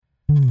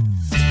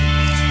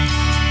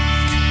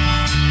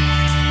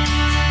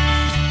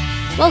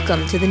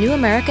Welcome to the New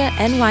America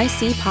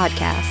NYC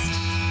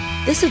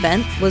podcast. This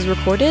event was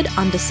recorded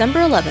on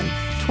December 11,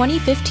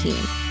 2015,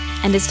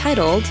 and is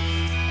titled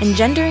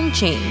Engendering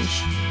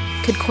Change.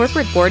 Could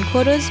corporate board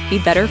quotas be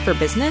better for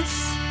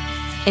business?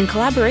 In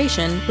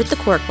collaboration with the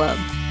Core Club.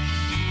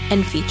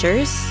 And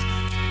features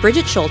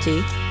Bridget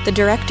Schulte, the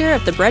director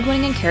of the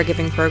Breadwinning and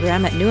Caregiving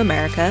program at New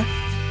America,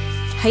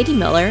 Heidi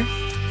Miller,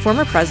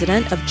 former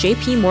president of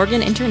JP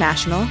Morgan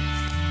International,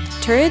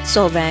 Turid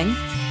Solvang,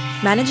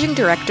 managing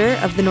director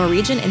of the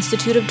Norwegian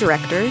Institute of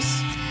Directors,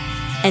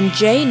 and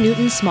J.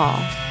 Newton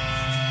Small,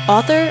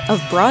 author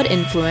of Broad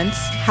Influence,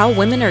 How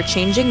Women Are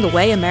Changing the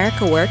Way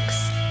America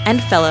Works,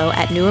 and fellow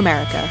at New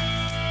America.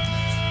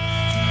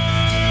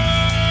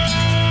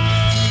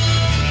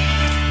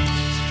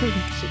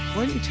 So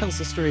why don't you tell us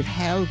the story of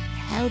how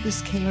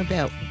this came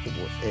about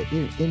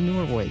in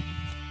Norway,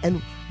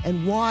 and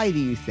why do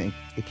you think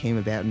it came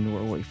about in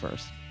Norway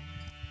first?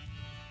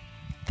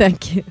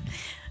 Thank you.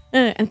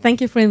 And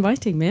thank you for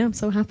inviting me. I'm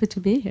so happy to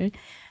be here.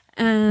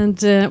 And,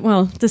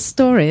 the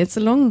story, it's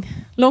a long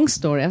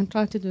story. I'll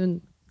try to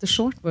do the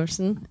short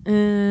version.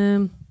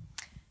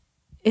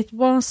 It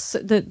was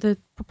the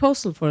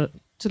proposal to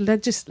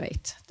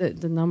legislate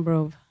the number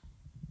of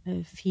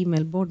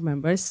female board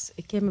members.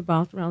 It came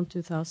about around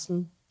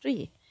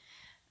 2003.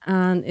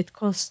 And it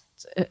caused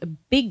a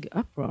big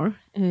uproar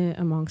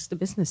amongst the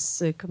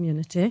business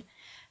community.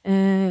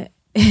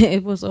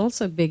 It was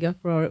also a big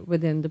uproar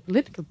within the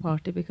political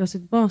party because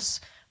it was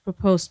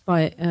proposed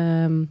by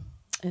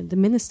the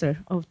Minister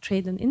of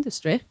Trade and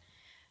Industry,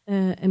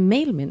 a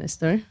male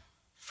minister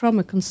from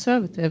a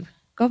conservative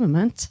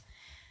government,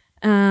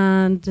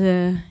 and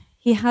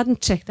he hadn't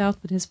checked out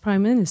with his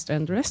prime minister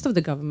and the rest of the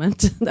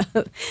government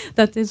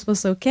that this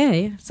was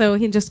okay. So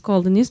he just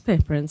called the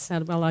newspaper and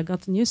said, well, I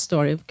got a news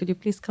story. Could you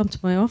please come to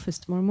my office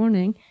tomorrow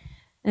morning?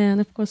 And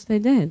of course they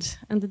did.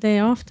 And the day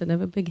after, there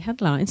were big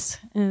headlines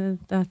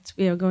that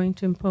we are going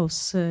to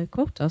impose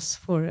quotas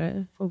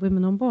for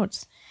women on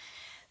boards.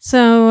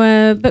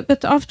 So,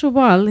 but after a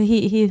while,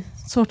 he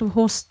sort of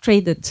horse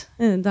traded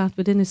that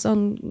within his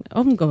own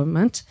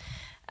government.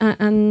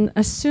 And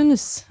as soon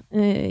as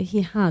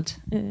he had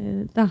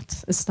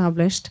that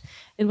established,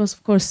 it was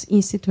of course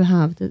easy to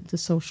have the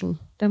Social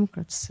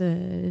Democrats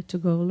to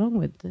go along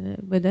with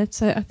it.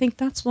 So I think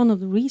that's one of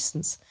the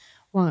reasons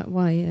why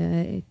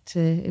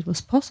it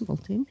was possible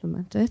to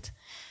implement it.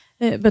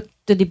 But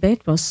the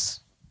debate was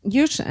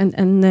huge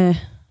and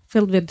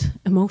filled with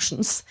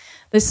emotions.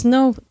 There's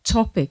no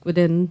topic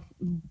within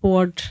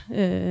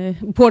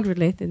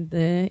board-related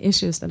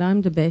issues that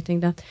I'm debating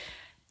that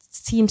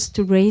seems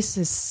to raise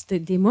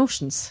the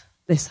emotions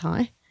this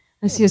high.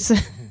 As you say,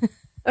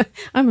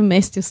 I'm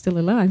amazed you're still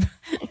alive.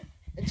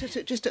 And so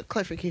just a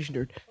clarification,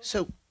 Turid.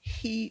 So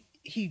he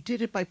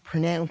did it by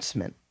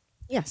pronouncement.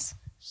 Yes.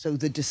 So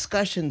the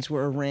discussions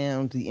were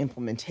around the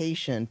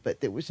implementation, but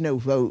there was no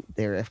vote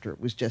thereafter.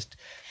 It was just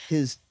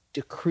his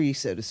decree,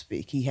 so to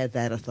speak. He had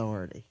that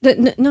authority.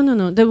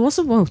 No. There was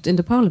a vote in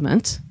the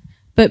parliament,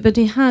 but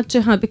he had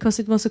to have, because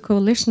it was a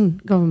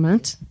coalition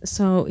government,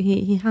 so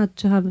he had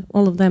to have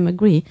all of them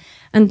agree.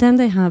 And then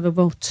they have a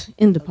vote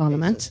in the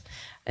parliament.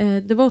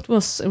 So the vote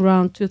was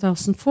around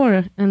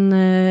 2004, and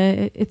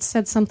it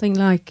said something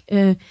like,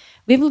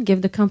 we will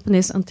give the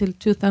companies until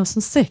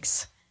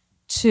 2006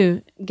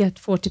 to get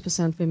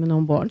 40% women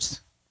on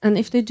boards. And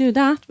if they do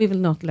that, we will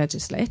not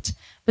legislate.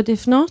 But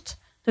if not,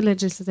 the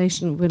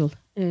legislation will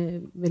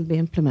be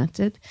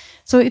implemented.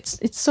 So it's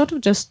sort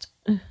of just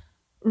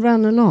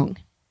run along.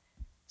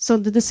 So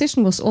the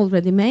decision was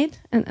already made,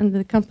 and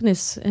the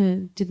companies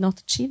did not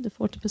achieve the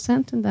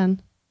 40%, and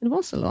then it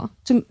was a law.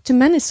 To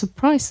many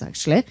surprise,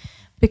 actually,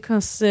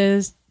 because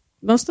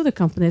most of the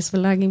companies were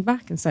lagging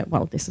back and said,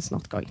 well, this is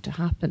not going to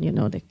happen. You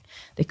know, they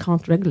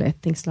can't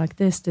regulate things like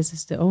this. This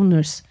is the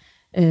owner's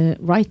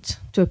right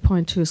to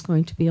appoint who's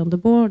going to be on the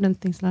board and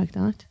things like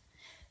that.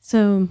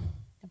 So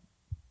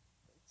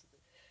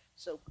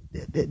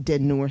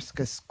Den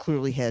Norske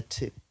clearly had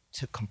to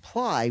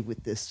comply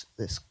with this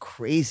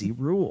crazy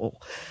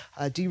rule.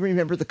 Do you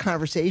remember the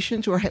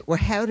conversations, or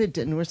how did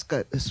Den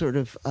Norske sort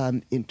of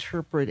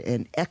interpret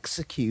and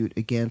execute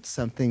against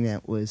something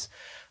that was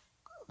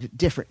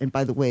different? And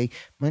by the way,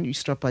 why don't you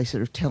start by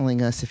sort of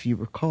telling us, if you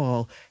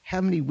recall, how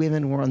many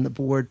women were on the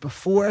board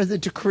before the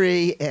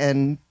decree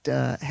and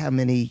how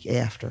many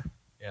after?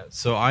 Yeah,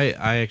 so I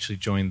actually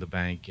joined the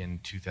bank in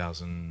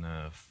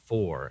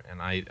 2004,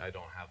 and I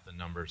don't have the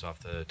numbers off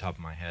the top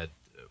of my head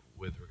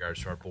with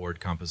regards to our board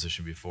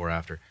composition before or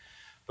after.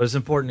 But it's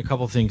important, a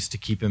couple of things to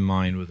keep in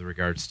mind with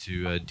regards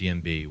to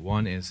DNB.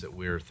 One is that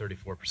we're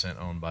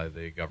 34% owned by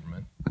the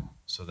government.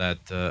 So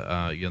that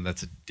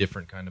that's a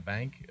different kind of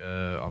bank.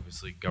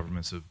 Obviously,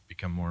 governments have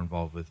become more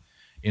involved with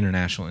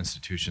international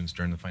institutions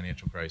during the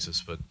financial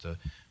crisis, but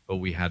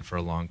we had for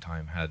a long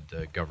time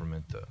had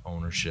government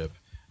ownership,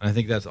 and I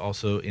think that's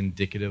also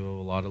indicative of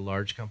a lot of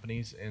large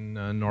companies in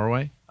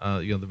Norway.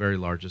 The very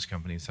largest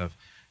companies have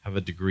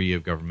a degree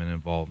of government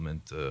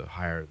involvement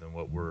higher than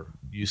what we're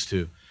used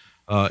to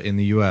in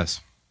the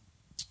U.S.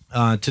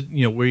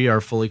 We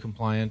are fully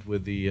compliant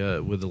with the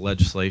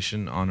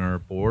legislation on our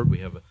board. We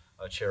have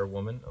a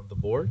chairwoman of the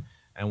board,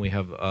 and we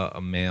have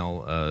a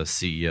male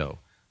CEO.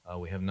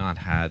 We have not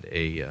had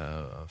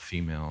a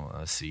female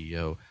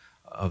CEO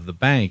of the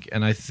bank.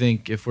 And I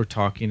think if we're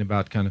talking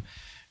about kind of,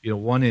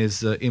 one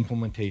is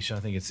implementation. I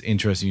think it's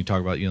interesting you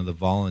talk about, the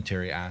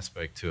voluntary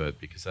aspect to it,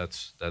 because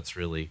that's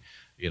really,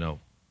 in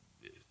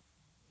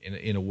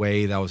a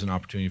way that was an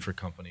opportunity for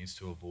companies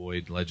to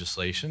avoid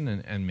legislation,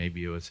 and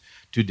maybe it was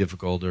too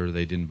difficult or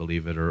they didn't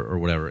believe it or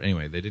whatever.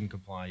 Anyway, they didn't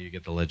comply, you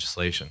get the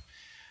legislation.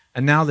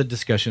 And now the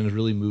discussion has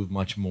really moved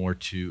much more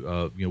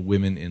to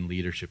women in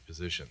leadership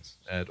positions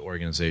at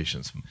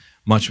organizations,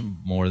 much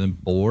more than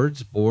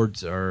boards.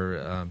 Boards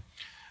are,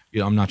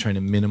 I'm not trying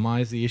to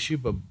minimize the issue,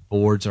 but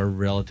boards are a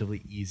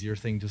relatively easier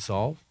thing to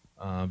solve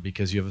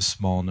because you have a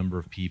small number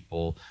of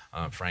people,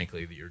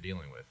 frankly, that you're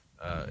dealing with.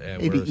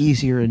 Maybe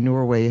easier in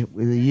Norway.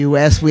 With the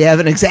U.S., we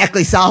haven't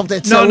exactly solved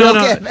it. No,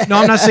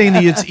 I'm not saying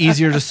that it's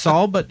easier to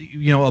solve, but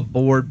a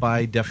board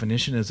by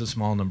definition is a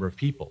small number of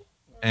people.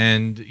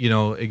 And,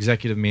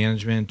 executive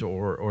management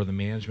or the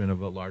management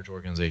of a large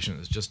organization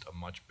is just a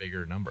much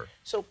bigger number.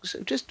 So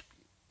just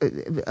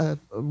a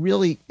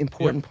really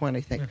important point,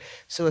 I think. Yeah.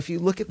 So if you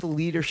look at the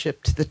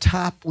leadership to the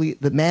top,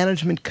 the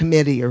management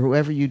committee, or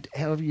however you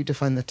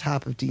define the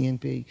top of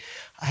DNB,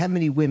 how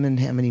many women,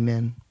 how many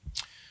men?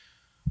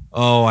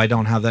 Oh, I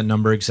don't have that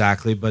number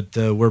exactly, but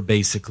we're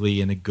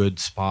basically in a good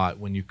spot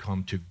when you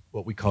come to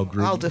what we call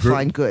group. I'll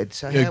define good.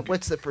 So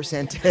what's the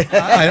percentage?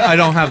 I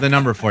don't have the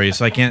number for you,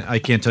 so I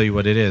can't tell you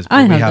what it is.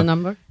 I have the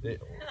number.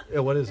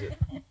 What is it?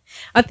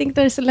 I think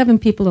there's 11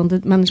 people on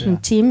the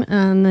management team,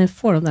 and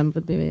 4 of them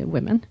would be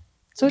women.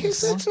 So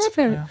it's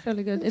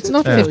fairly good. It's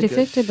not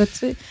 50-50,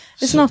 but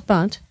it's not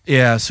bad.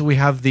 Yeah, so we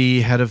have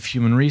the head of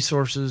human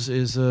resources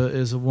is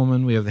a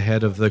woman. We have the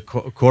head of the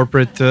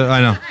corporate.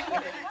 I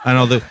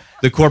know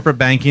the corporate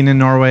banking in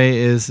Norway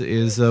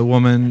is a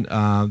woman.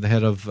 The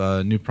head of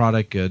new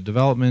product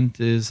development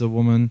is a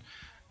woman,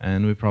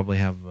 and we probably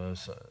have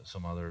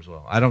some other as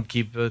well. I don't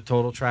keep a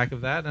total track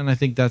of that, and I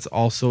think that's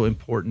also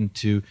important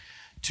to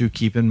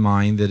keep in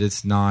mind that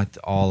it's not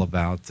all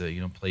about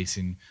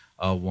placing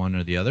one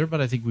or the other.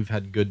 But I think we've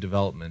had good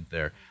development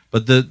there.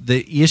 But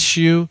the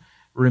issue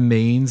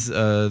remains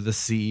the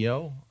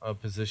CEO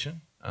position.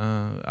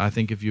 I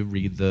think if you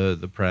read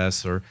the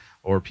press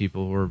or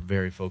people who are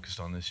very focused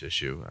on this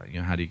issue,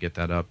 how do you get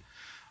that up?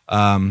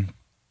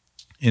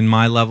 In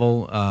my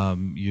level,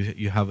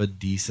 you have a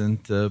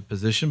decent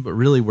position, but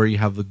really where you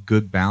have a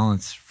good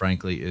balance,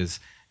 frankly, is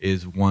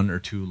 1 or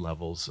 2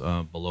 levels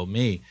below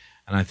me,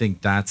 and I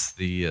think that's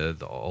the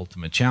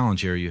ultimate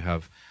challenge here. You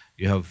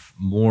have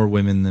more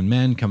women than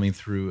men coming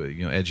through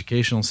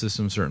educational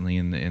systems, certainly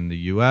in the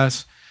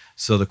U.S.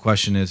 So the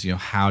question is,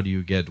 how do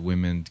you get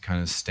women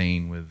kind of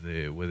staying with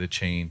the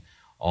chain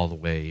all the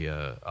way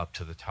up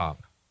to the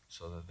top?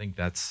 So I think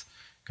that's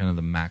kind of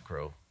the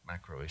macro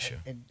issue.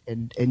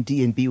 And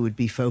DNB would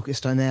be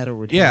focused on that, or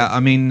would? Yeah, I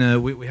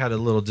mean, we had a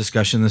little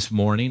discussion this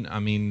morning. I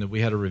mean, we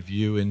had a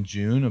review in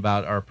June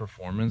about our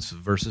performance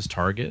versus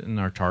target, and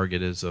our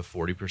target is a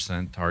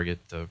 40% target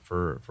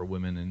for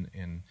women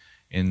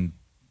in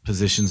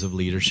positions of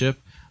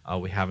leadership.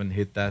 We haven't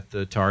hit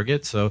that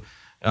target, so.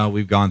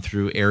 We've gone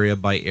through area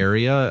by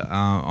area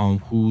on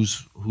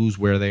who's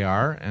where they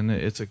are, and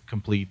it's a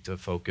complete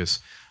focus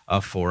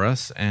for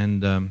us.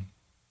 And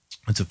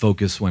it's a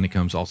focus when it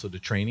comes also to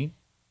training,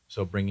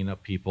 so bringing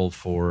up people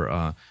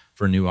for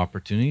new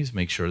opportunities,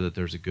 make sure that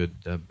there's a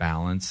good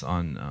balance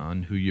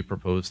on who you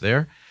propose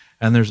there.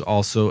 And there's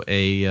also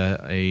a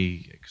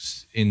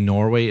in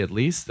Norway at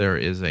least there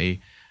is a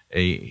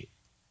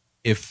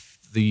if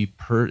the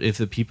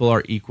people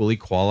are equally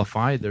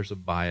qualified, there's a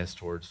bias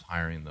towards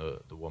hiring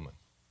the woman.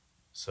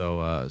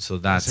 So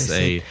that's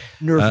a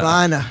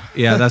nirvana.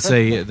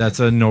 That's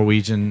a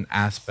Norwegian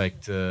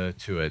aspect to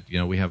it.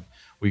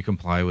 We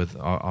comply with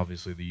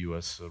obviously the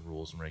U.S.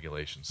 rules and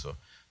regulations.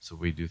 So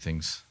we do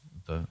things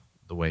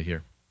the way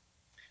here.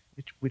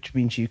 Which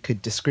means you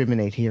could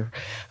discriminate here.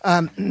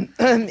 I'm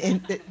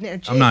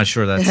not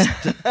sure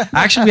that's...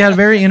 Actually, we had a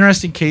very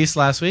interesting case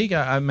last week.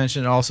 I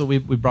mentioned also we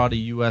brought a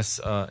U.S.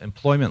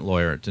 Employment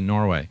lawyer to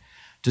Norway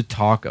to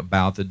talk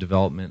about the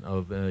development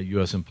of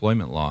U.S.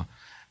 employment law.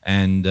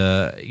 And,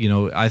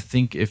 I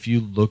think if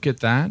you look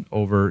at that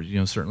over,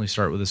 certainly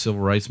start with the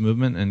civil rights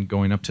movement and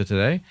going up to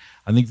today,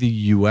 I think the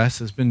U.S.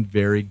 has been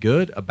very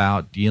good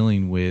about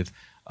dealing with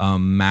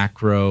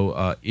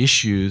macro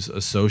issues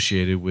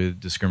associated with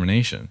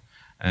discrimination.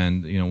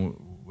 And,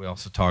 we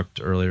also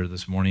talked earlier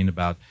this morning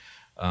about,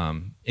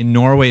 in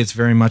Norway, it's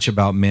very much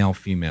about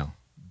male-female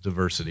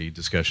diversity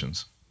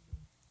discussions.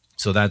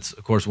 So that's,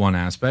 of course, one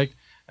aspect.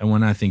 And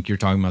when I think you're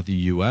talking about the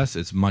U.S.,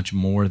 it's much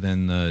more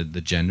than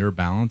the gender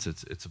balance.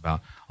 It's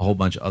about a whole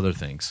bunch of other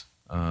things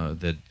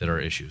that are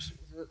issues.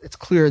 It's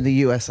clear in the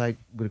U.S., I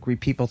would agree,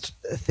 people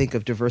think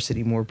of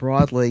diversity more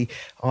broadly.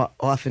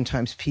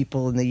 Oftentimes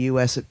people in the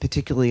U.S.,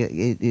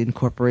 particularly in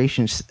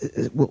corporations,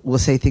 will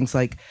say things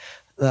like,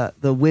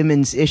 the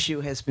women's issue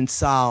has been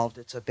solved.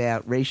 It's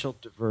about racial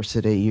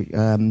diversity.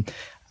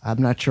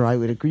 I'm not sure I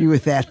would agree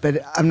with that,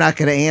 but I'm not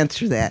going to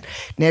answer that.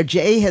 Now,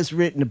 Jay has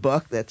written a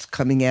book that's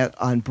coming out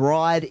on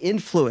broad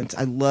influence.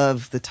 I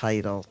love the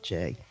title,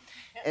 Jay.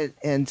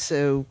 And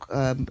so,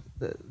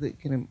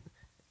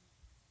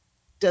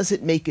 does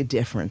it make a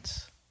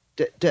difference?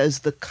 Does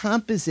the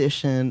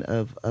composition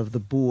of the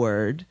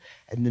board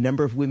and the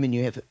number of women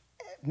you have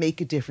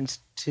make a difference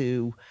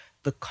to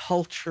the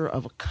culture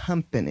of a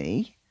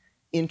company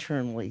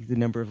internally, the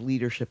number of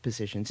leadership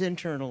positions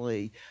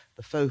internally,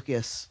 the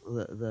focus,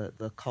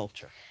 the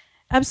culture?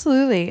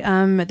 Absolutely.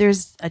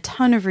 There's a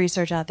ton of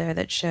research out there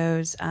that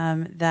shows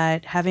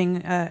that having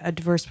a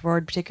diverse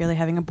board, particularly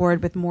having a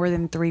board with more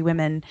than 3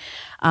 women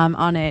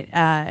on it,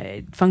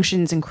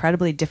 functions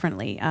incredibly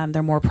differently.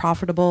 They're more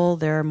profitable.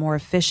 They're more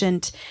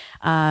efficient.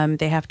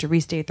 They have to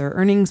restate their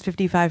earnings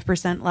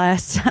 55%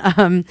 less.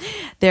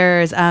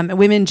 There's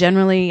women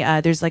generally,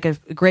 there's like a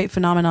great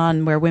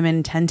phenomenon where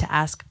women tend to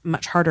ask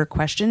much harder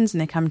questions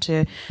and they come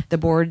to the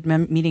board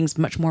meetings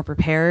much more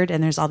prepared.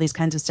 And there's all these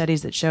kinds of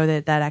studies that show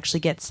that that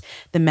actually gets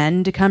the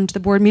men to come to the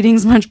board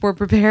meetings much more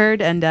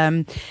prepared, and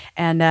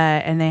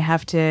they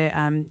have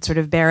to sort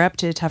of bear up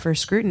to tougher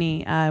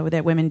scrutiny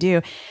that women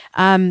do.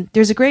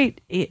 There's a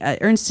great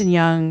Ernst &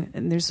 Young,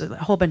 and there's a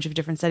whole bunch of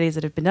different studies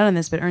that have been done on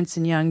this, but Ernst &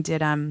 Young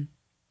did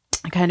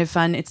kind of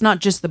fun. It's not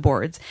just the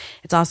boards.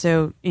 It's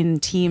also in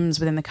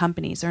teams within the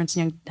company. So Ernst &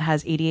 Young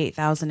has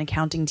 88,000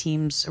 accounting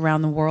teams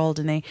around the world,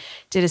 and they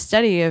did a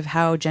study of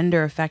how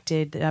gender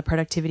affected the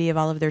productivity of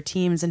all of their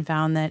teams and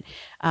found that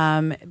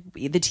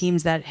the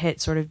teams that hit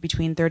sort of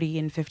between 30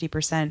 and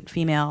 50%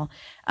 female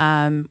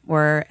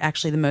were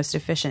actually the most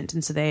efficient.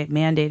 And so they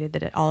mandated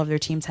that all of their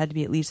teams had to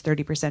be at least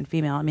 30%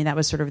 female. I mean, that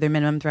was sort of their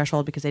minimum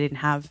threshold because they didn't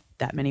have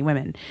that many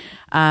women.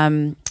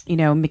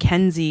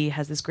 McKinsey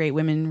has this great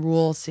Women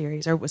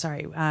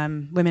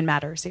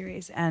Matter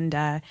series.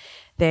 And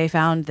they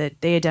found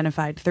that they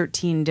identified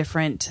 13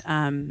 different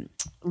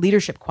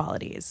leadership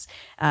qualities.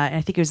 And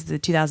I think it was the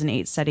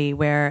 2008 study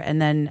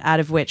and then out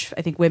of which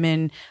I think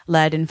women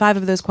led in 5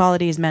 of those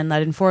qualities, men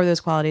led in 4 of those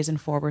qualities, and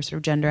 4 were sort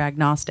of gender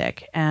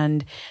agnostic.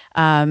 And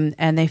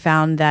they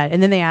found that,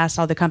 and then they asked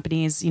all the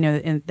companies,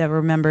 that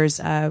were members,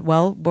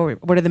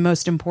 what are the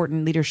most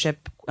important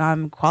leadership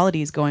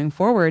qualities going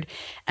forward?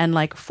 And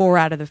like 4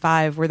 out of the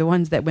 5 were the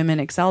ones that women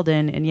excelled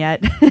in, and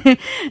yet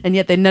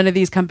none of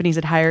these companies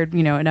had hired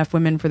enough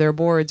women for their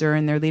boards or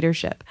in their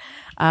leadership.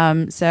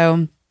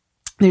 So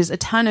there's a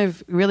ton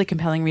of really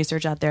compelling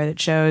research out there that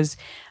shows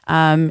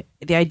the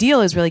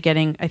ideal is really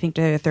getting, I think,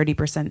 to a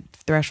 30%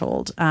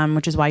 threshold,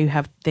 which is why you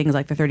have things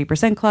like the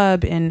 30%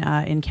 Club in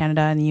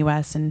Canada and the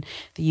US and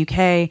the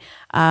UK.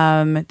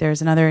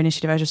 There's another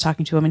initiative. I was just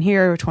talking to a woman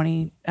here,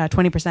 20%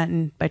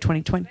 by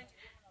 2020.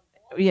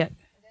 Yeah.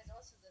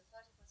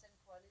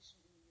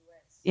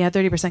 Yeah,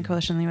 30%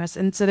 coalition in the U.S.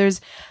 And so there's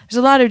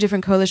a lot of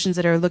different coalitions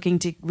that are looking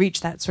to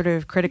reach that sort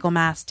of critical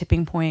mass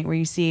tipping point where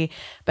you see,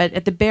 but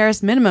at the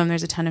barest minimum,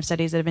 there's a ton of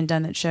studies that have been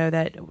done that show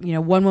that,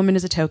 1 woman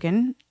is a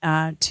token,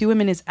 2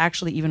 women is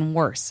actually even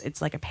worse. It's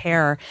like a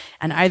pair,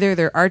 and either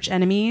they're arch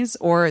enemies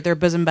or they're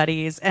bosom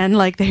buddies, and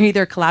like they're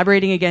either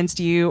collaborating against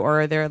you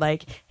or they're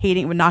like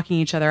knocking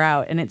each other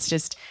out, and it's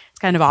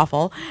kind of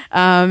awful.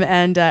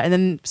 And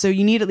then so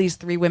you need at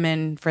least 3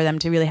 women for them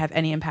to really have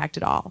any impact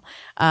at all.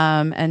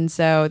 And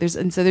so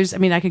there's, I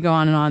mean, I could go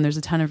on and on. There's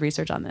a ton of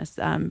research on this,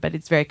 but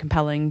it's very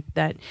compelling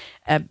that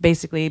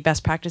basically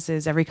best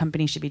practices, every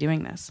company should be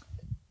doing this.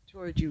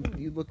 George, you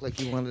look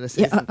like you wanted to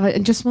say something. I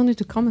just wanted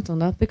to comment on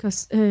that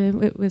because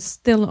it was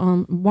still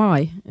on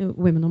why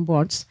women on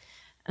boards.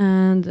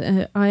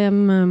 And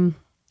I'm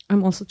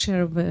also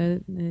chair of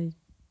a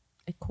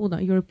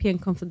Quota, European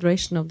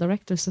Confederation of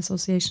Directors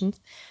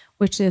Associations,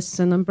 which is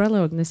an umbrella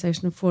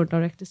organization for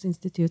directors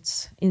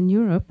institutes in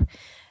Europe.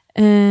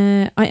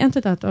 I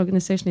entered that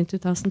organization in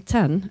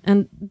 2010,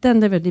 and then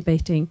they were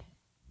debating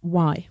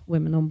why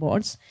women on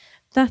boards.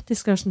 That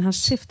discussion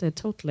has shifted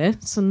totally,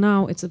 so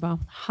now it's about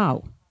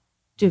how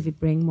do we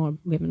bring more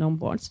women on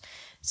boards.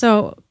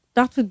 So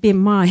that would be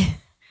my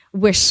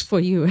wish for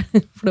you,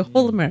 for the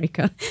whole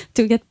America,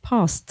 to get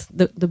past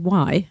the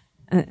why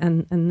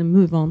and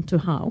move on to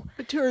how.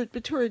 But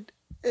Tura,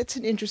 it's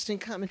an interesting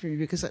comment from you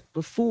because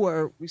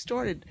before we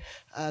started,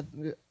 I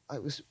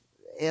was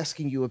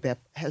asking you about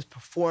has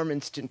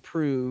performance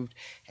improved,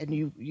 and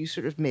you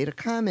sort of made a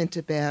comment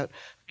about,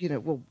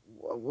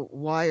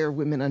 why are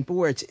women on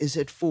boards? Is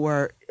it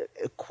for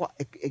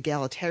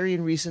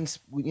egalitarian reasons,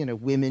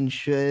 women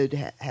should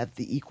have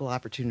the equal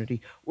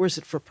opportunity, or is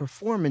it for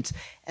performance?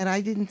 And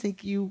I didn't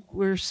think you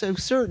were so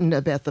certain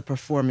about the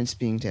performance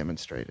being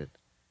demonstrated.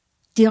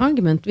 The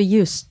argument we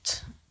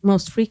used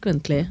most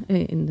frequently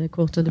in the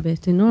quota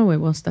debate in Norway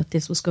was that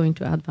this was going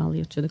to add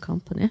value to the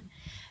company.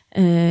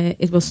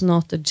 It was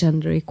not a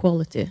gender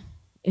equality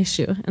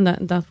issue, and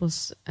that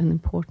was an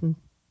important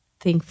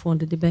thing for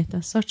the debate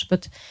as such.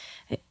 But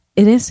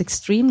it is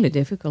extremely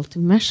difficult to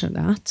measure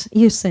that.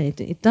 You say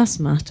it does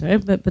matter,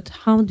 but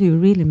how do you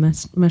really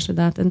measure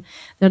that? And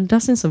there are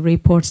dozens of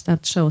reports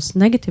that shows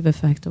negative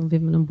effect on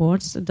women on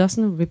boards, a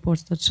dozen of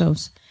reports that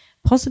shows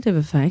positive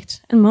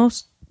effect, and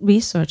most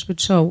research would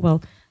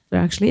show,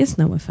 there actually is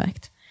no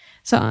effect.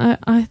 So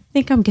I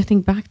think I'm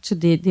getting back to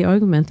the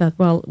argument that,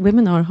 well,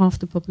 women are half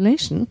the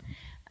population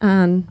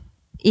and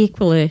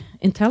equally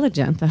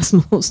intelligent as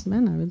most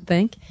men, I would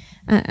think.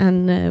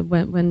 And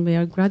when we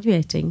are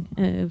graduating,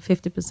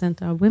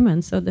 50% are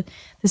women. So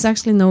there's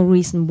actually no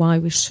reason why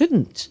we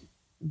shouldn't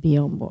be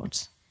on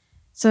boards.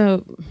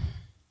 So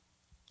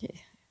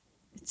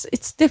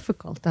it's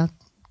difficult, that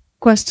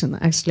question,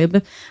 actually,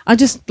 but I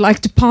just like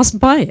to pass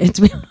by it.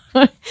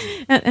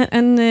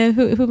 and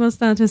who was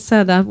that who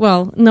said that?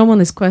 Well, no one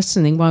is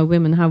questioning why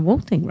women have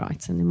voting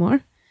rights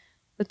anymore,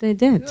 but they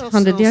did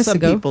 100 years some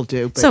ago. Some people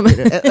do, but some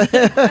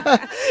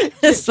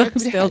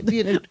still.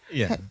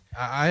 Yeah,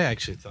 I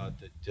actually thought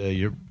that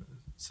you're.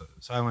 So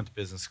I went to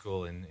business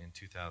school in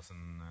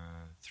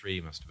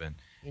 2003, must have been,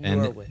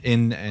 Norway.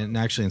 and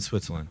actually in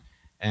Switzerland,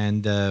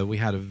 and we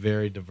had a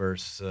very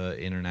diverse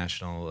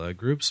international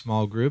group,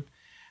 small group.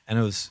 And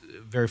it was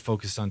very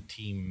focused on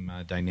team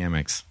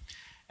dynamics.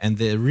 And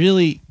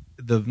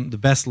the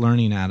best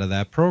learning out of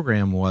that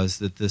program was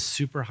that the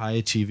super high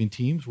achieving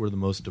teams were the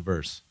most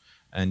diverse.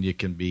 And it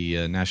can be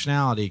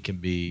nationality, it can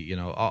be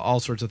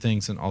all sorts of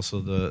things, and also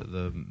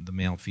the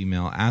male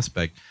female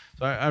aspect.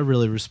 So I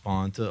really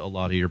respond to a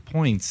lot of your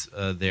points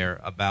there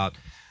about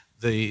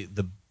the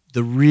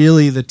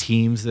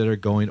teams that are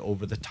going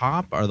over the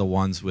top are the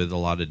ones with a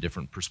lot of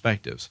different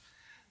perspectives.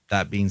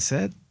 That being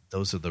said,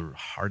 those are the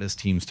hardest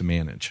teams to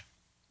manage.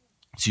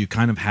 So you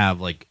kind of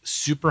have like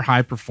super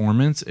high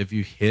performance if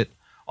you hit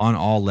on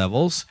all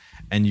levels,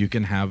 and you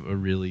can have a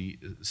really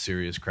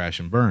serious crash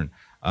and burn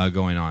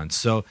going on.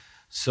 So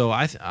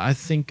I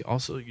think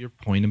also your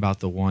point about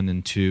the 1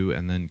 and 2,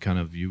 and then kind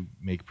of you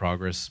make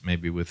progress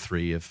maybe with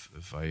 3,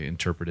 if I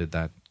interpreted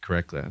that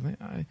correctly.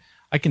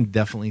 I can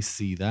definitely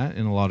see that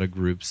in a lot of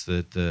groups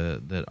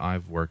that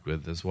I've worked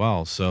with as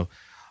well. So.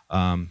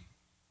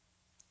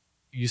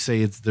 You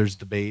say there's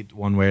debate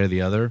one way or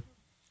the other.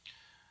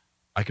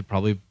 I could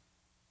probably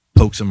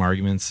poke some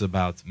arguments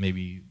about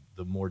maybe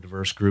the more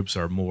diverse groups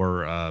are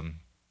more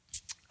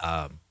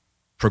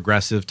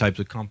progressive types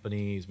of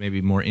companies,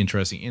 maybe more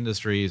interesting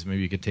industries.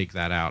 Maybe you could take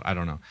that out. I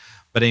don't know.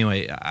 But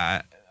anyway,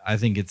 I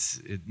think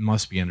it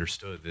must be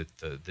understood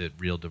that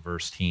real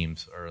diverse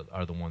teams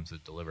are the ones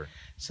that deliver.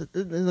 So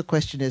the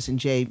question is, and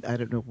Jay, I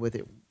don't know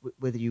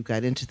whether you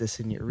got into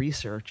this in your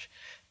research,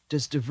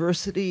 does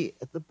diversity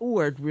at the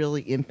board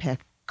really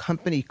impact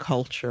company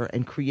culture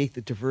and create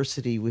the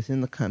diversity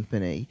within the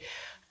company?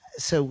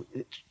 So,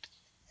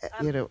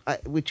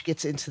 which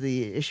gets into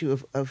the issue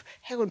of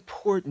how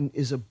important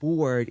is a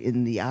board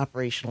in the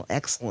operational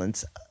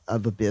excellence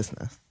of a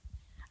business?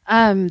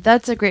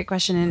 That's a great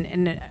question,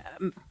 and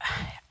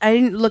I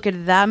didn't look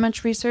at that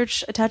much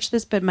research attached to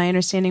this, but my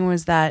understanding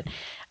was that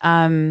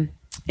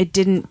it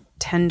didn't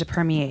tend to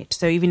permeate.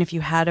 So even if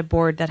you had a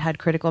board that had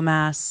critical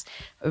mass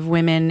of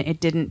women, it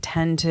didn't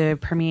tend to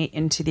permeate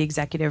into the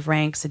executive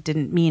ranks. It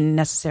didn't mean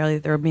necessarily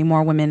that there would be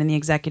more women in the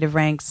executive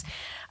ranks,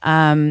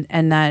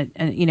 and that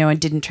it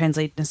didn't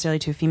translate necessarily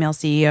to female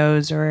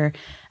CEOs or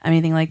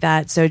anything like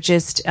that. So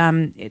just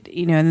and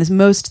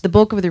the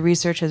bulk of the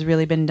research has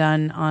really been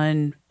done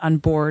on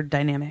board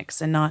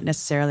dynamics and not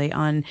necessarily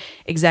on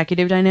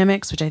executive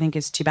dynamics, which I think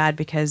is too bad,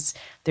 because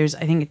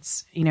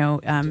it's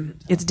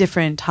a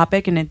different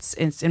topic, and it's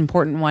an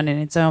important one in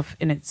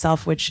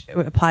itself, which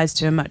applies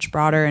to a much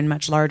broader and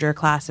much larger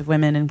class of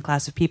women and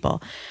class of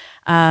people.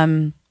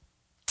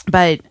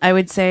 But I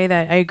would say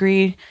that I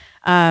agree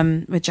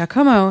with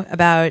Giacomo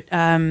about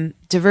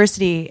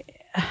diversity,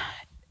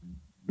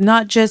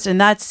 not just, and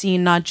that's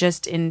seen not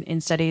just in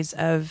studies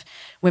of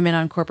women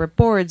on corporate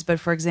boards, but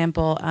for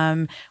example,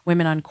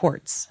 women on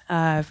courts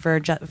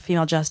for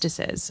female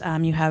justices.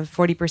 You have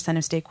 40%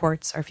 of state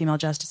courts are female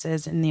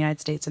justices in the United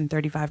States and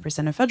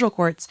 35% of federal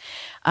courts.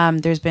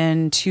 There's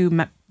been 2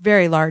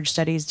 very large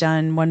studies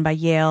done, one by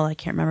Yale, I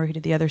can't remember who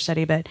did the other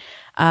study, but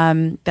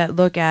that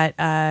look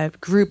at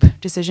group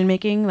decision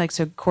making, like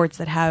so courts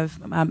that have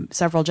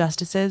several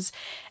justices,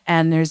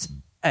 and there's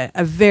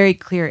a very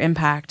clear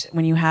impact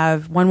when you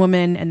have one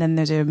woman, and then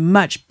there's a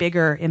much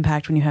bigger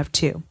impact when you have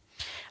 2.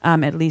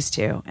 At least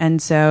 2.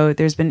 And so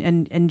there's been,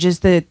 and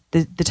just the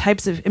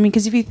types of,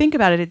 because if you think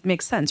about it, it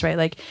makes sense, right?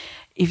 Like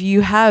if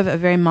you have a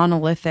very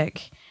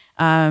monolithic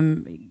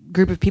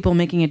group of people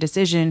making a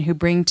decision who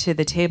bring to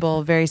the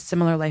table very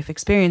similar life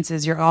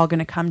experiences, you're all going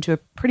to come to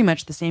pretty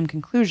much the same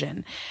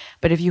conclusion.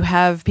 But if you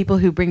have people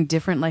who bring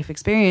different life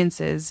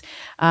experiences,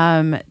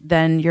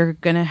 then you're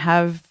going to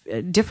have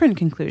a different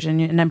conclusion,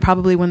 and then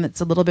probably one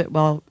that's a little bit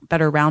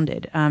better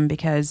rounded,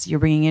 because you're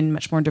bringing in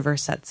much more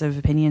diverse sets of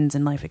opinions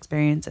and life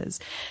experiences,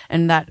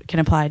 and that can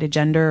apply to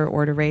gender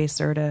or to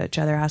race or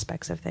to other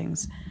aspects of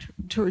things.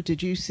 Tora,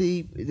 did you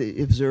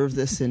observe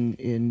this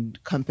in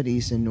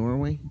companies in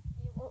Norway?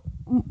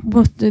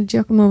 What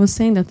Giacomo was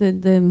saying, that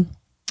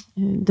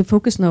the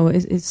focus now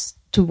is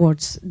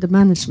towards the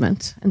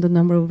management and the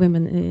number of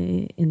women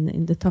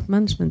in the top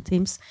management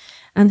teams,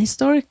 and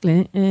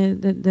historically,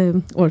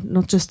 or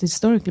not just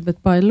historically,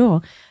 but by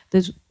law,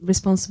 the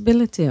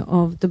responsibility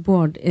of the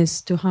board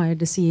is to hire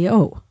the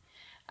CEO,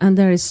 and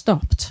there is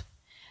stopped.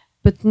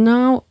 But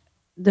now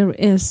there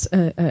is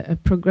a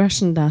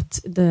progression that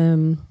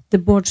the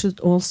board should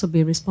also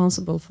be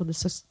responsible for the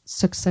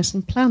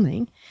succession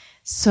planning.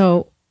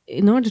 So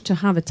in order to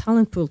have a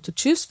talent pool to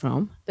choose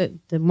from,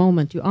 the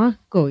moment you are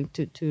going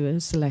to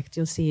select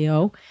your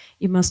CEO,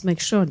 you must make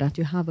sure that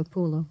you have a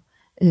pool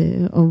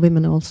of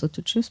women also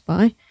to choose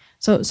by.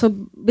 So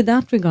with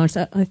that regards,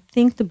 I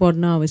think the board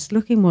now is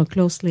looking more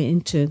closely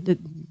into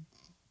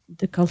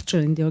the culture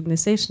in the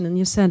organization. And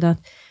you said that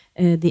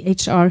the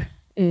HR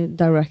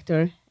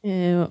director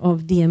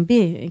of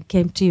DNB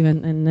came to you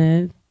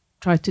and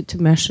tried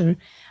to measure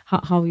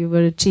how you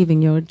were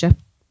achieving your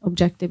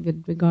objective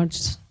with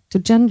regards to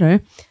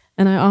gender.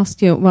 And I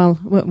asked you, well,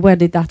 where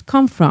did that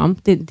come from?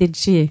 Did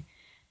she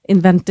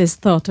invent this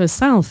thought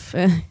herself?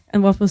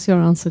 And what was your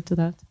answer to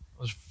that? It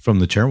was from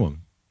the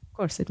chairwoman. Of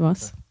course it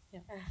was.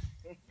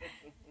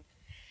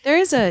 There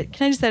is can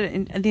I just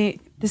add,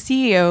 the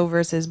CEO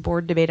versus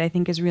board debate, I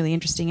think, is really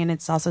interesting, and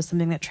it's also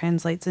something that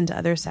translates into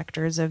other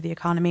sectors of the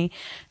economy.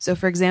 So,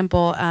 for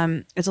example,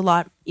 it's a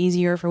lot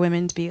easier for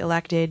women to be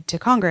elected to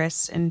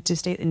Congress and to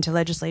state into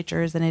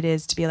legislatures than it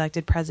is to be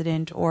elected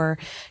president or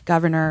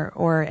governor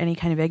or any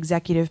kind of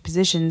executive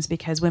positions,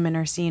 because women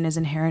are seen as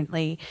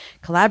inherently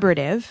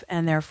collaborative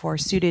and therefore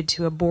suited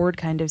to a board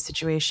kind of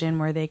situation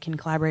where they can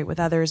collaborate with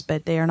others,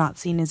 but they are not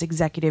seen as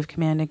executive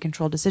command and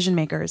control decision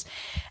makers.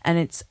 And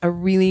it's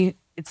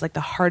like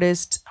the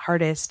hardest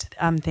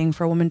thing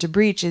for a woman to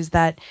breach is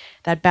that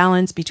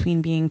balance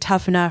between being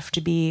tough enough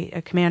to be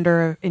a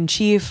commander in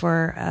chief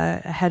or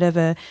a head of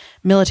a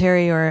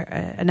military or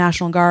a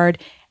national guard,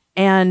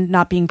 and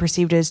not being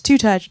perceived as too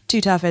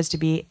tough as to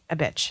be a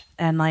bitch.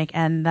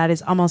 And that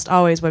is almost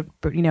always what,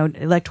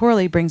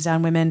 electorally brings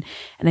down women.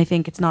 And I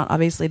think it's not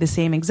obviously the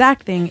same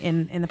exact thing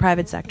in the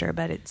private sector,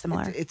 but it's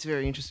similar. It's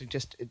very interesting,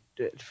 just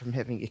from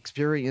having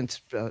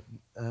experience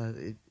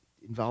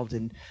involved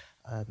in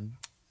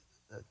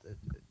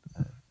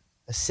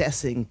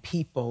assessing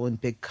people in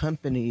big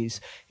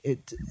companies.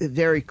 It's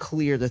very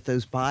clear that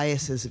those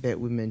biases about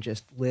women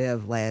just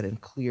live loud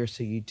and clear.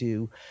 So you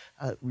do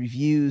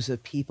reviews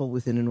of people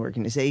within an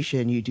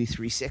organization. You do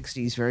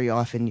 360s. Very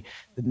often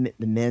the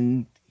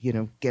men,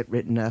 get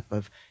written up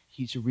of,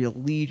 he's a real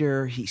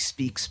leader, he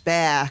speaks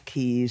back,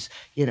 he's,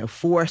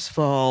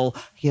 forceful,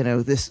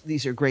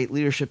 these are great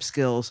leadership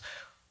skills.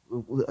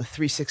 A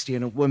 360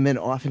 on a woman,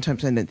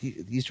 oftentimes, and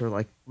these are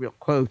like real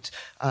quotes,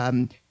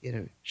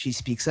 she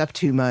speaks up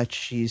too much,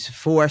 she's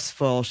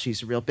forceful,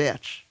 she's a real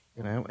bitch,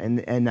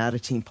 and not a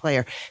team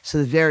player. So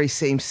the very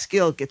same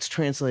skill gets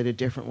translated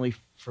differently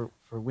for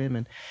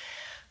women.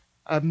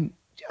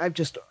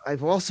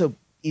 I've also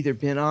either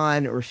been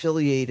on or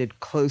affiliated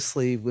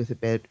closely with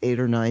about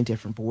 8 or 9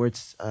 different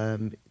boards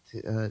in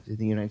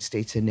the United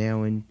States and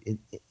now in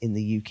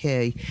the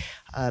UK.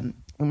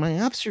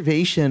 My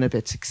observation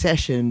about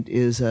succession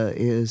is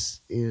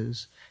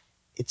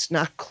it's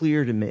not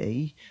clear to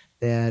me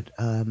that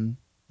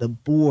the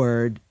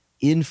board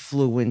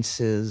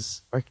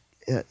influences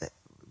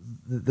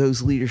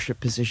those leadership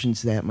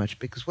positions that much,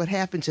 because what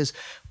happens is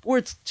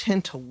boards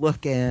tend to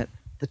look at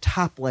the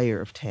top layer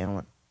of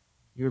talent.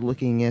 You're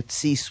looking at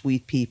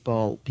C-suite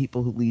people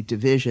who lead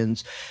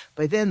divisions.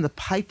 By then, the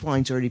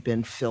pipeline's already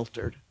been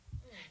filtered.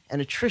 And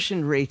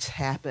attrition rates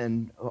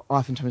happen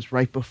oftentimes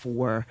right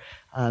before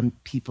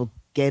people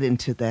get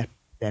into that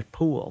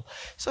pool.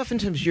 So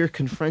oftentimes you're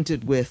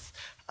confronted with,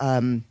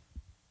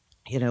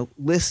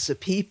 lists of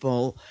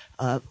people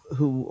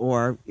who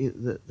are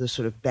the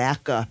sort of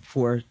backup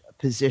for a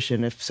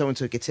position. If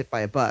so-and-so gets hit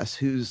by a bus,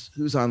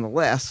 who's on the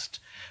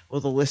list?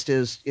 Well, the list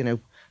is,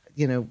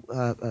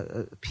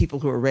 people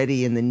who are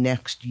ready in the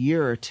next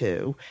year or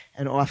two,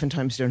 and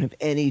oftentimes don't have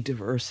any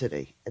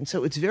diversity. And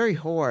so it's very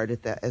hard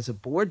as a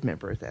board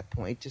member at that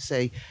point to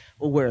say,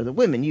 well, where are the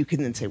women? You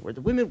can then say, where are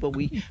the women? Well,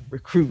 we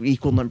recruit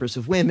equal numbers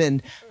of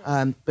women,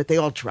 but they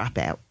all drop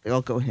out. They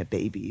all go and have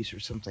babies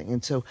or something.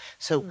 And so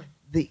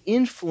the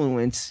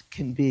influence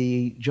can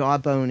be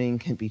jawboning,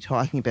 can be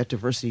talking about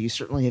diversity. You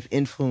certainly have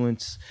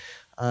influence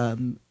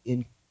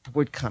in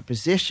board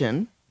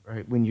composition.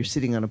 Right. When you're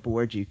sitting on a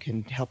board, you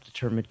can help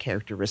determine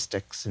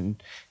characteristics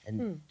and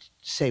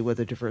say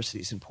whether diversity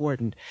is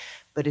important.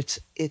 But it's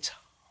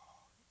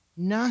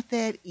not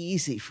that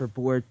easy for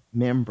board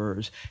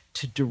members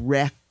to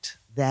direct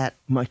that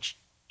much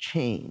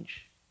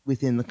change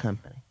within the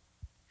company.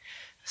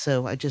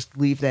 So I just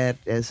leave that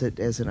as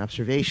an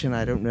observation.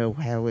 I don't know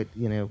how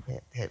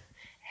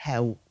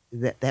how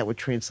that would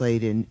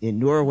translate in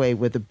Norway,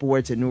 where the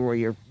boards in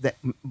Norway are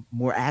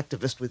more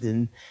activist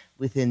within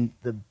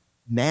the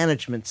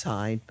management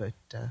side, but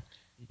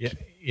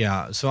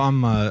yeah. So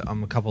I'm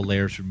a couple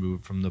layers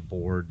removed from the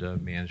board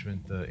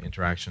management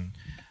interaction,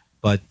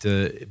 but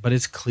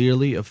it's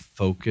clearly a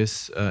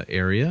focus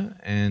area,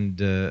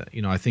 and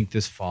I think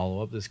this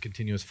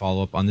continuous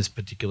follow up on this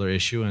particular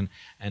issue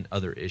and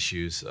other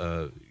issues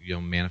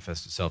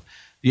manifest itself.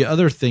 The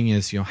other thing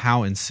is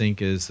how in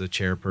sync is the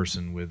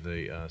chairperson with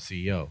the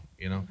CEO,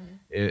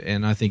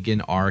 and I think in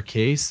our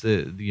case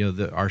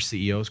our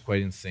CEO is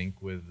quite in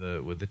sync with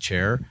the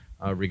chair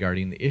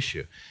regarding the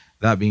issue.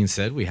 That being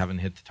said, we haven't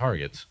hit the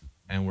targets,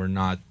 and we're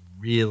not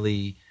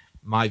really,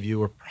 my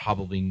view, are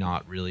probably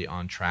not really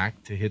on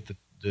track to hit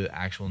the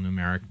actual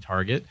numeric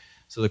target.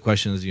 So the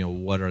question is,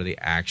 what are the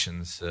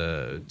actions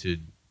to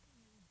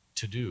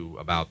do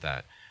about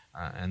that?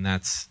 And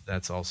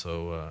that's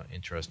also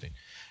interesting.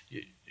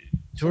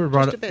 Just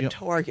about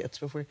targets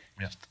before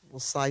we'll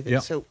side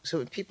it. So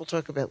when people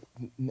talk about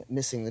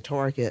missing the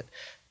target,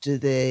 do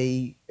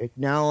they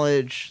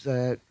acknowledge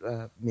that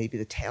maybe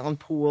the talent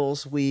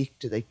pool's weak?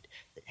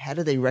 How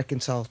do they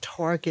reconcile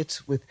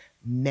targets with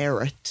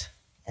merit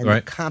and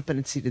the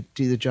competency to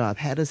do the job?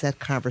 How does that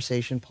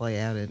conversation play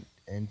out in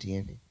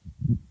D&D?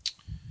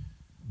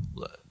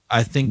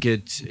 I think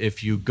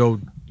if you go,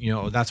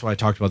 that's why I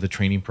talked about the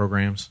training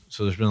programs.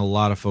 So there's been a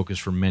lot of focus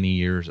for many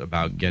years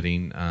about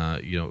getting,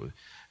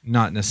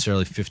 not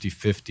necessarily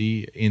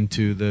 50-50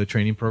 into the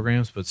training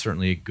programs, but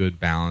certainly a good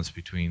balance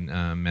between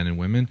men and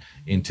women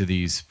into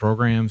these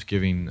programs,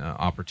 giving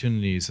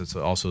opportunities. It's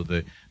also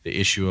the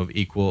issue of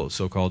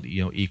so-called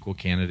equal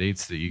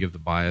candidates, that you give the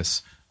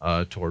bias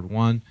toward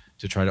one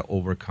to try to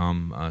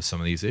overcome some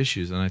of these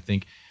issues. And I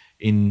think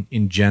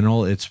in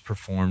general it's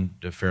performed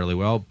fairly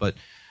well. But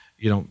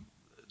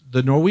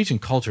the Norwegian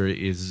culture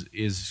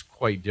is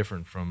quite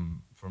different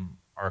from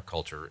our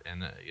culture.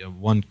 And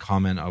one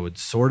comment I would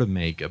sort of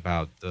make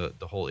about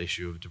the whole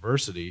issue of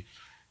diversity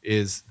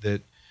is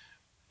that,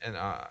 and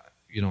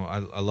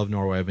I love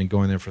Norway. I've been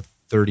going there for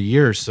 30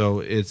 years, so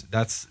it's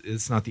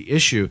not the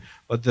issue.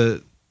 But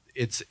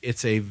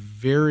it's a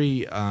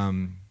very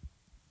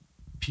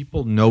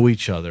people know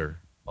each other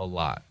a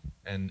lot,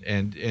 and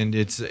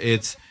it's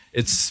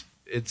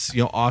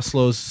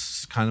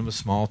Oslo's kind of a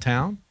small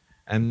town,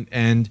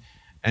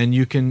 and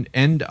you can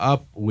end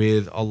up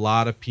with a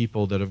lot of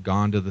people that have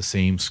gone to the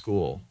same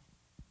school,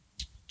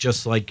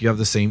 just like you have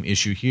the same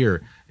issue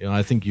here.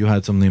 I think you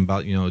had something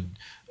about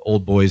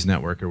old boys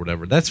network or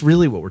whatever. That's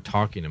really what we're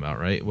talking about,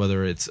 right?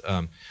 Whether it's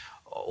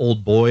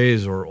old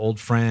boys or old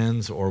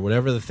friends or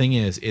whatever the thing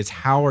is, it's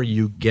how are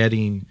you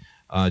getting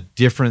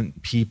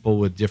different people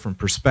with different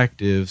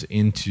perspectives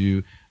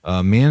into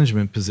a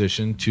management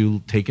position to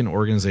take an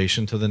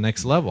organization to the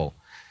next level.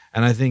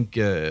 And I think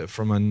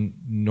from a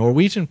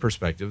Norwegian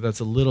perspective,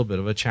 that's a little bit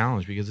of a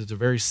challenge because it's a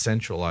very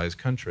centralized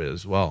country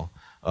as well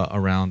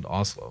around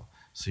Oslo.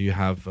 So you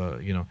have,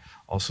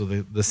 also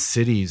the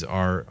cities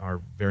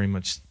are very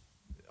much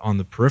on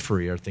the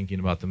periphery, are thinking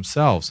about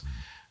themselves.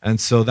 And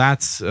so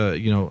that's,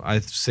 I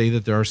say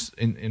that there are,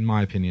 in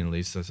my opinion at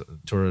least,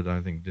 Tora,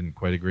 I think, didn't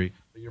quite agree.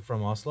 But you're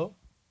from Oslo?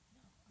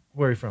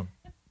 Where are you from?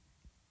 A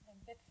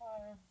bit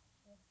far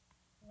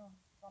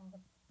from the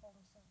polar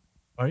circle.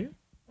 Are you?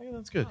 Yeah,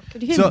 that's good.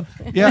 Could you hear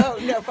me? Yeah.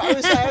 No, I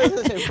was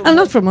I'm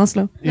not from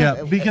Oslo.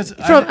 Yeah, because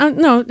a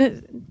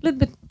little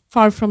bit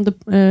far from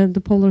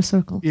the polar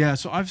circle. Yeah,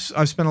 so I've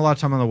spent a lot of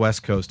time on the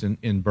west coast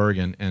in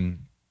Bergen, and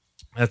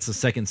that's the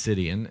second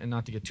city. And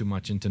not to get too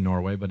much into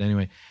Norway, but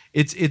anyway,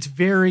 it's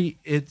very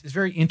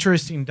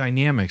interesting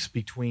dynamics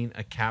between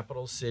a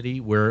capital city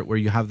where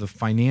you have the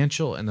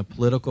financial and the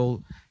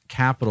political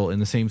capital in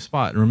the same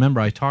spot. And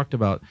remember, I talked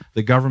about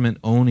the government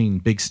owning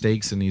big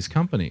stakes in these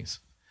companies.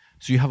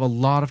 So you have a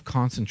lot of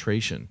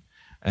concentration,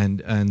 and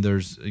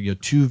there's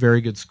two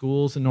very good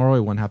schools in Norway.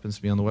 One happens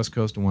to be on the west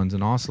coast, and one's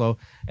in Oslo,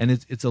 and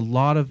it's a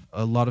lot of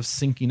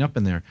syncing up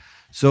in there.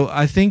 So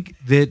I think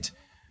that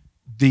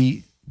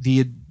the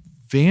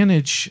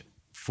advantage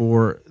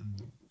for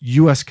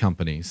U.S.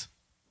 companies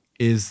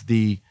is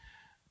the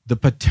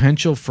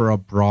potential for a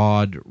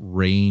broad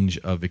range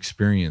of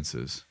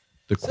experiences.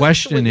 The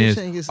question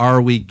is,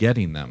 are we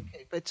getting them?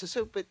 Okay,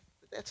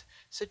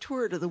 So,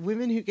 Tora, are the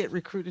women who get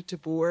recruited to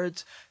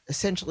boards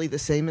essentially the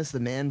same as the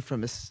men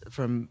from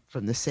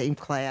the same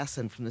class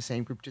and from the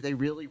same group? Do they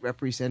really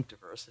represent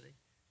diversity?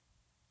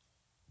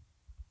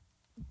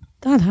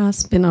 That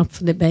has been up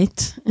for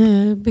debate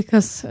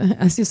because,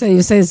 as you say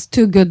it's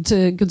two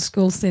good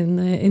schools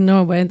in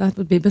Norway. That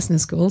would be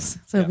business schools.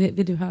 So we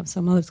do have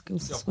some other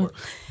schools as well.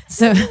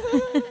 So,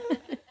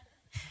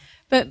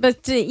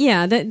 but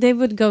they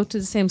would go to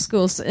the same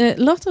schools. A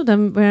lot of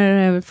them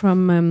were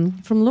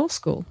from law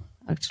school.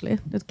 Actually,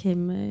 that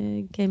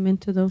came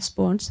into those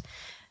boards.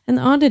 And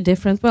are they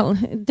different? Well,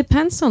 it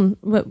depends on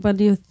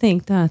whether you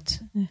think that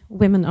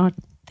women are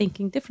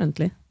thinking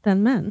differently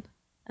than men.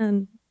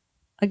 And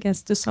I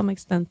guess to some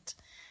extent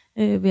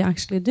we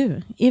actually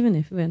do, even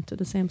if we went to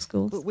the same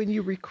schools. But when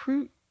you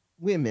recruit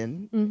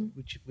women,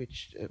 which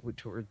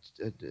we're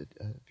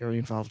very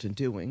involved in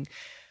doing,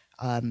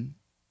 are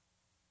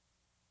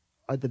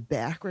the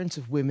backgrounds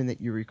of women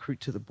that you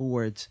recruit to the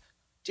boards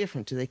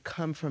different? Do they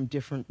come from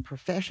different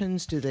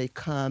professions? Do they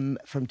come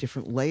from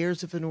different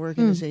layers of an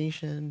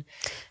organization?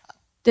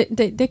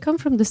 They come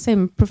from the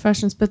same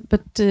professions,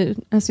 but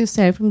as you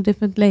say, from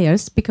different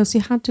layers, because you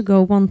had to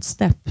go one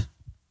step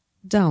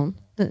down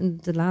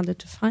the ladder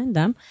to find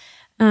them.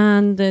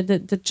 And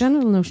the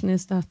general notion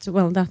is that,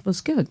 well, that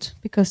was good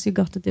because you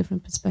got a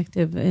different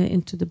perspective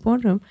into the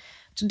boardroom.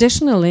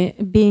 Traditionally,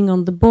 being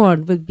on the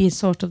board would be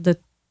sort of the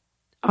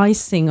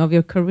icing of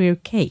your career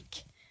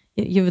cake.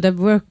 You would have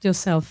worked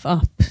yourself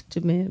up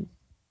to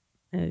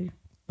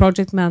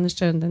project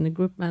manager and then a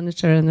group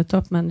manager and a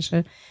top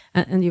manager,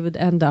 and you would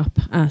end up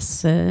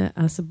as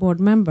a board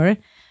member,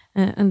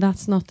 and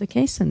that's not the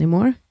case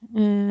anymore.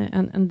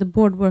 And the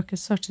board work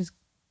as such is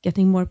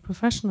getting more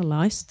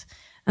professionalized,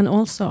 and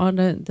also are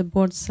the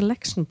board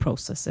selection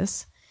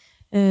processes.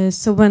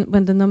 So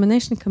when the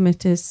nomination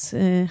committees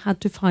had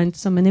to find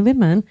so many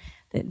women,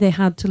 they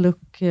had to look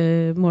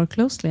more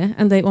closely,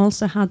 and they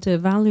also had to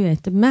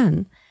evaluate the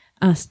men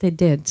as they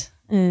did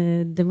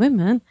the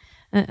women.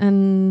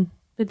 And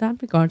with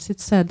that regards,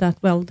 it's said that,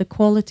 well, the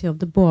quality of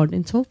the board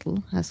in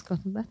total has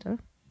gotten better.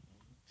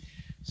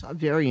 So I'm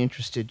very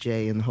interested,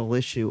 Jay, in the whole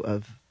issue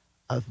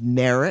of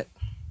merit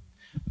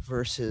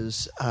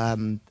versus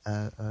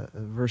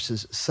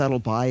versus subtle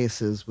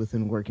biases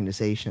within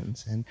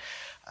organizations. And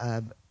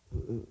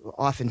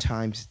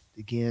oftentimes,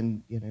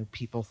 again,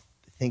 people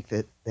think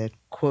that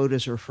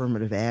quotas or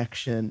affirmative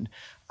action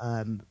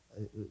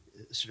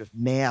sort of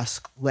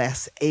mask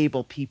less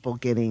able people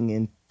getting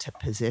into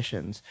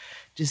positions.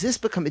 Does this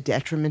become a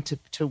detriment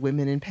to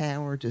women in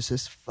power? Does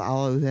this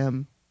follow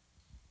them?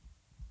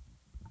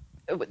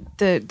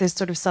 This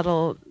sort of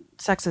subtle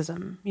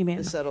sexism, you mean?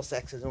 The subtle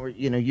sexism, where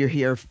you're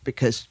here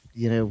because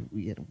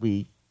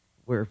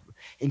we're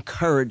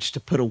encouraged to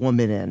put a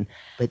woman in,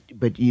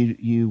 but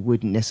you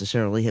wouldn't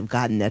necessarily have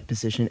gotten that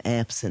position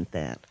absent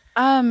that.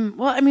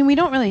 Well, we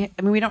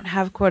don't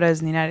have quotas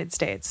in the United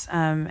States,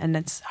 and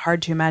it's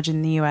hard to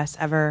imagine the U.S.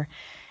 ever.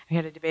 We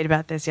had a debate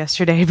about this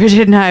yesterday,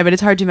 Bridget and I, but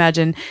it's hard to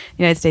imagine the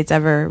United States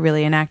ever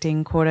really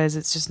enacting quotas.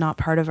 It's just not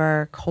part of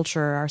our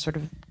culture, our sort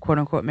of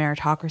quote-unquote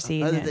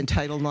meritocracy. Other than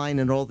Title IX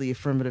and all the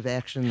affirmative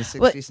action in the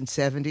 60s and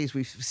 70s,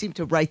 we seem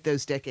to write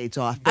those decades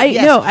off. But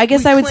I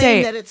guess I would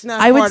say that it's not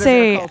part of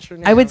our culture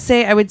now. I would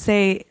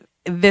say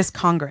this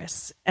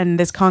Congress,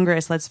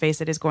 let's face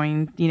it, is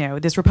going,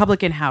 this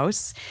Republican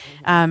House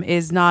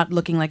is not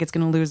looking like it's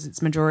going to lose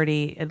its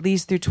majority at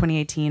least through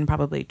 2018,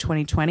 probably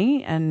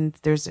 2020. And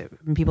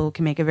people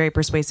can make a very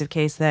persuasive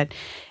case that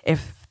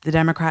if the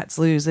Democrats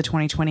lose the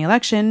 2020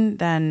 election,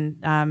 then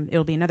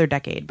it'll be another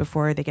decade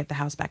before they get the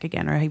House back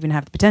again, or even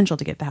have the potential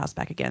to get the House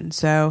back again.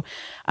 So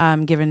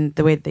given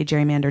the way that they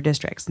gerrymander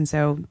districts. And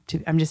so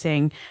I'm just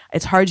saying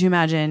it's hard to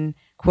imagine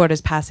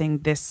quotas passing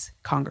this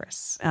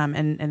Congress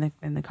and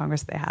the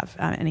Congress that they have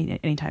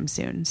anytime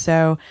soon.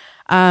 So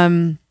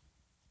as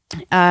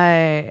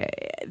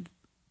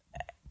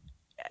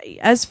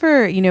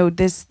for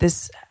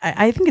this,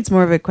 I think it's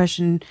more of a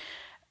question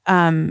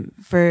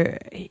for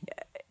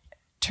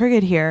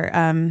Turgid here.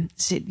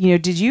 So,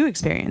 did you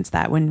experience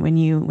that when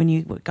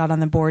you got on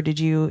the board? Did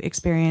you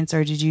experience,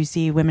 or did you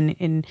see women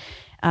in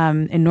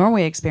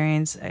Norway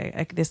experience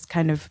this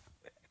kind of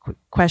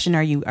question?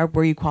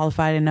 Were you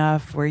qualified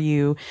enough?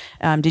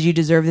 Did you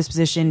deserve this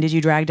position? Did you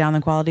drag down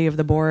the quality of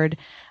the board?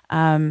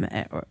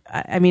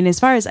 As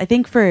far as I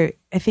think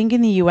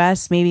in the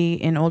U.S.,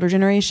 maybe in older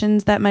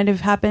generations that might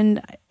have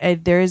happened.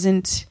 There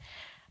isn't.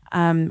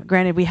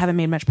 Granted, we haven't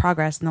made much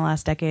progress in the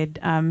last decade,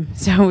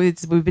 so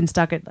we've been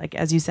stuck at, like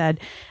as you said,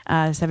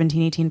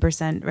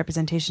 17-18%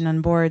 representation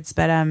on boards.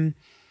 But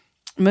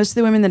most of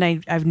the women that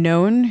I've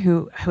known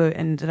who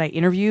and that I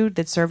interviewed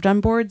that served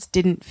on boards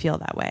didn't feel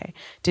that way.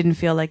 Didn't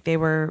feel like they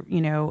were,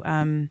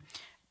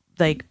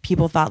 like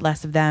people thought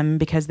less of them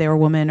because they were a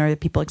woman, or that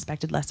people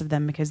expected less of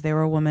them because they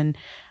were a woman.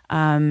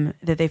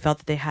 That they felt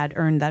that they had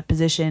earned that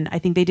position. I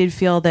think they did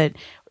feel that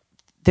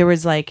there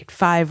was like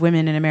 5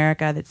 women in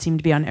America that seemed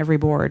to be on every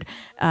board,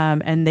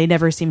 and they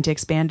never seemed to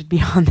expand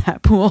beyond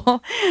that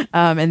pool.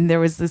 And there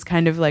was this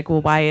kind of like,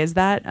 well, why is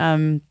that?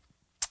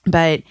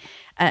 But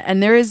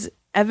there is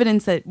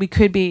evidence that we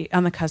could be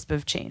on the cusp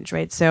of change,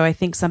 right? So I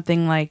think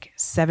something like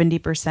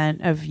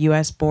 70% of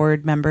U.S.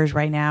 board members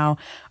right now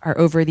are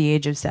over the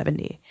age of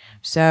 70.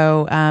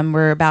 So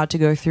we're about to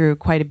go through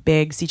quite a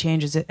big sea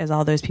change as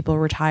all those people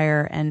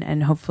retire,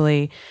 and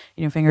hopefully,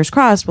 fingers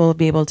crossed, we'll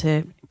be able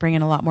to bring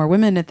in a lot more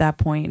women at that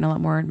point and a lot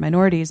more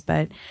minorities.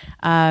 But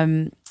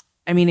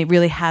it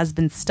really has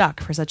been stuck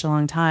for such a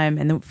long time,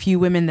 and the few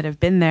women that have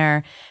been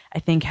there, I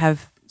think,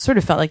 have sort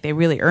of felt like they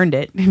really earned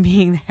it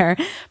being there,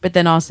 but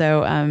then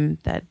also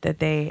that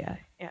they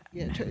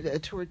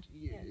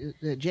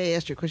Jay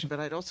asked you a question, but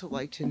I'd also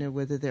like to know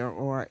whether there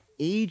are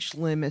age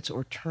limits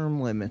or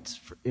term limits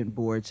in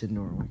boards in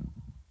Norway.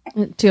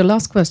 To your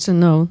last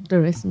question, no,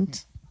 there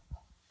isn't.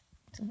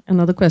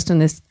 Another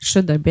question is,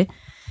 should there be?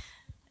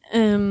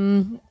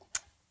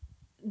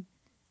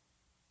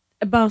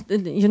 About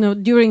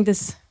during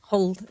this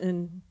whole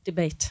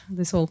debate,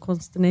 this whole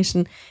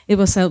consternation, it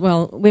was said,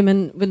 well,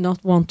 women would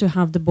not want to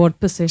have the board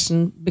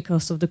position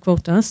because of the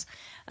quotas.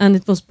 And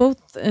it was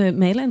both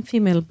male and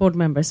female board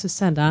members who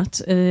said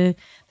that.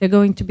 They're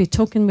going to be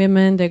token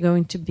women, they're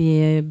going to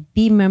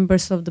be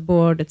members of the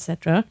board,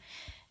 etc.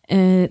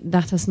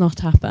 That has not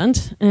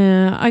happened.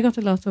 I got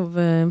a lot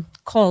of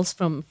calls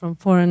from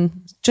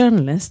foreign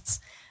journalists,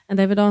 and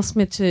they would ask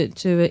me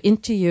to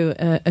interview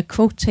a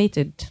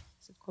quotated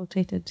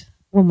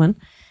woman,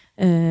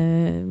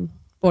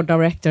 board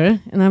director,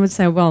 and I would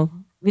say, well,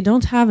 we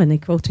don't have any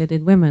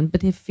quotated women,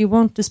 but if you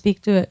want to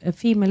speak to a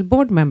female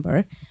board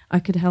member, I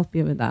could help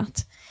you with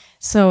that.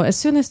 So as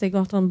soon as they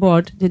got on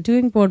board, they're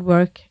doing board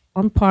work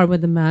on par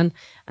with the man,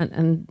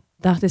 and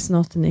that is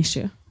not an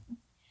issue.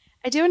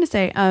 I do want to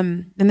say,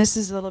 and this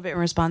is a little bit in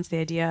response to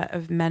the idea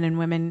of men and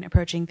women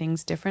approaching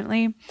things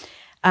differently.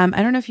 I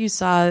don't know if you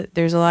saw,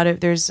 there's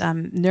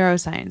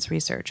neuroscience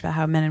research about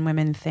how men and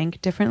women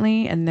think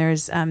differently, and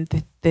there's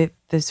the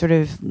sort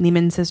of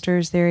Lehman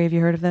sisters theory. Have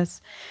you heard of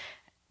this?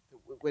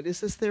 What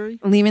is this theory?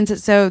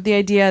 So the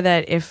idea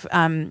that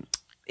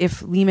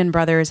if Lehman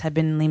Brothers had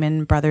been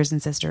Lehman brothers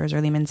and sisters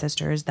or Lehman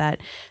sisters, that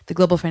the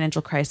global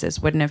financial crisis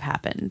wouldn't have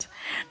happened.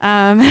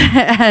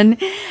 And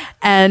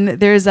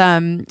there's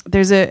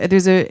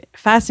a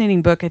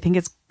fascinating book. I think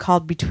it's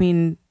called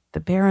Between the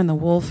Bear and the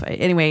Wolf.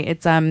 Anyway,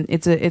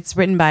 it's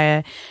written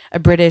by a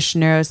British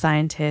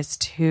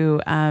neuroscientist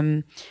who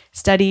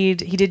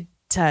he did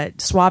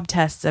swab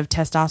tests of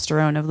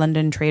testosterone of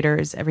London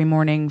traders every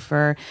morning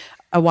for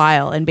a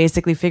while, and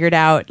basically figured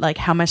out like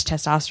how much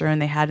testosterone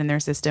they had in their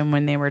system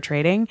when they were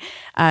trading,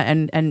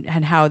 and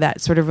how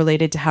that sort of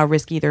related to how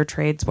risky their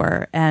trades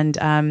were. And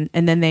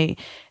then they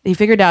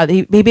figured out,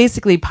 they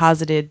basically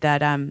posited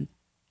that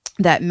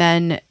that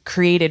men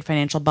created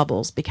financial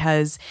bubbles,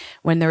 because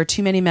when there are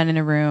too many men in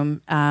a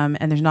room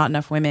and there's not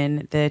enough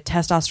women, the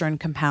testosterone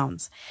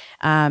compounds,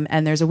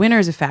 and there's a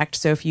winner's effect.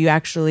 So if you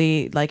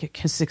actually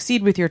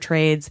succeed with your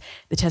trades,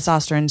 the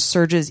testosterone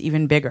surges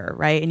even bigger,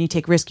 right? And you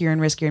take riskier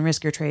and riskier and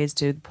riskier trades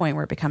to the point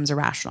where it becomes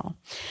irrational.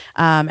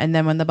 And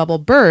then when the bubble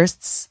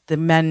bursts, the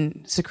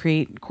men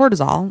secrete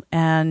cortisol,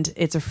 and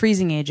it's a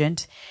freezing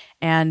agent,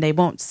 and they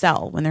won't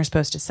sell when they're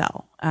supposed to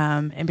sell,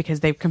 and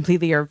because they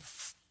completely are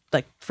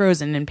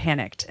frozen and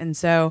panicked. And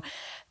so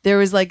there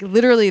was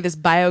literally this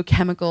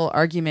biochemical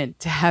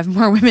argument to have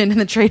more women in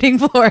the trading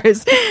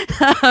floors.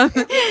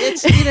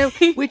 It's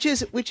which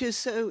is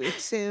so, it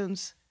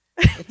sounds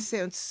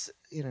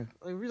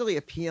really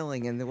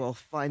appealing, and we'll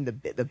find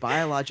the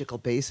biological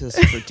basis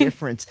for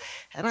difference.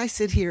 And I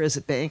sit here as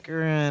a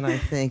banker and I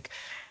think,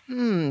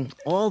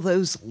 all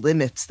those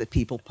limits that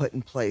people put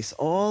in place,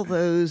 all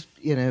those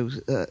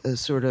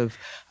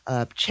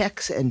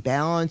checks and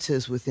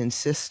balances within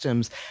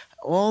systems,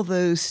 all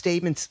those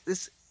statements,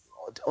 this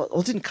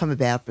all didn't come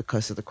about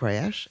because of the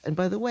crash. And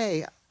by the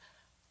way,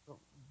 the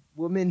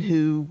woman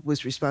who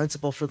was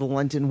responsible for the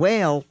London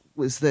whale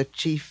was the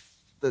chief,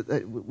 the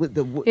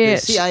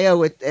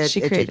CIO at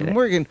JP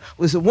Morgan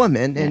was a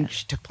woman, and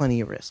she took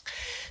plenty of risk.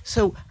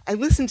 So I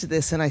listened to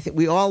this, and I think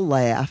we all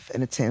laugh,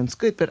 and it sounds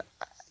good, but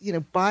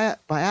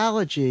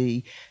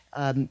biology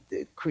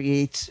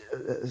creates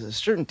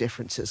certain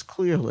differences,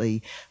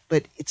 clearly,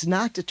 but it's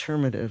not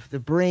determinative. The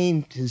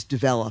brain has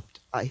developed,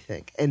 I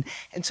think. And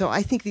so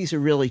I think these are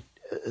really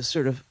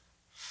sort of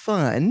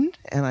fun,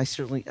 and I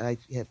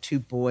have two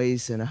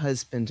boys and a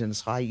husband, and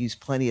so I use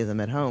plenty of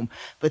them at home.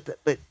 But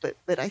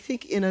I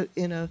think in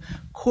a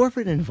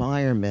corporate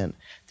environment,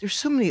 there's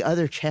so many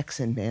other checks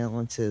and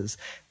balances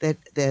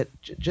that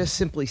just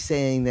simply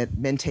saying that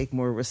men take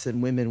more risks than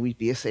women, we'd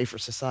be a safer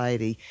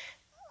society,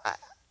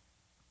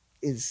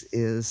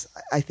 is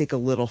I think a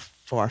little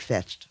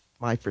far-fetched,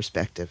 my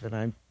perspective, and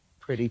I'm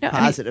pretty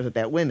positive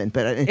about women.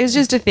 But it's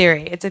just a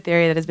theory. It's a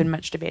theory that has been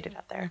much debated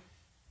out there.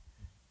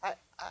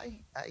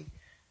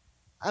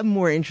 I'm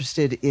more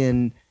interested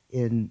in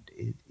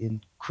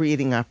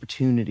creating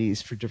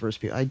opportunities for diverse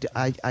people.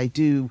 I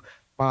do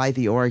buy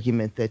the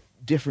argument that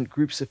different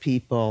groups of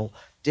people,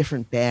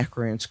 different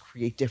backgrounds,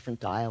 create different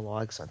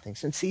dialogues on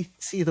things and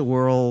see the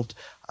world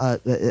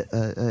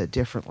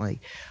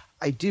differently.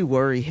 I do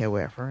worry,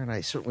 however, and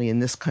I certainly in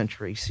this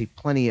country see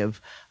plenty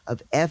of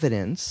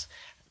evidence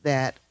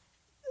that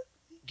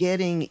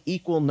getting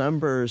equal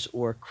numbers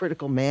or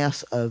critical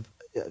mass of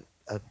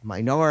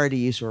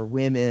minorities or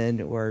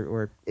women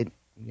or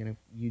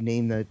you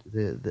name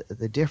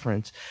the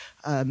difference,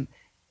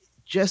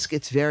 just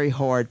gets very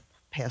hard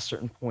past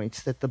certain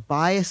points. That the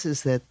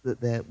biases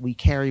that we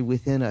carry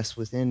within us,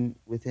 within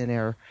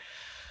our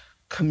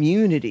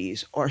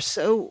communities, are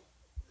so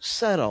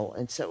subtle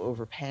and so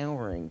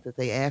overpowering that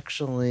they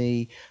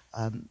actually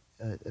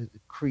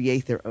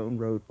create their own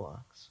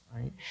roadblocks,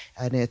 right?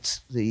 And it's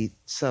the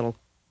subtle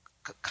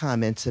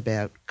comments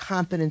about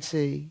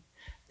competency.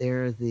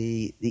 They're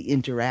the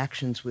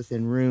interactions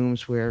within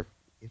rooms where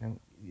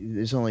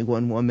there's only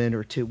one woman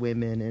or two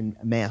women and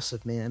a mass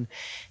of men.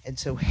 And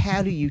so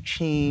how do you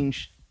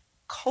change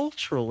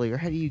culturally, or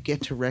how do you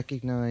get to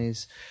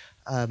recognize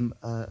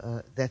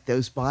that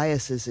those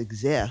biases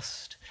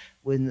exist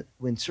when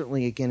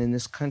certainly, again, in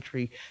this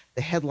country,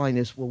 the headline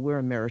is, well, we're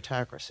a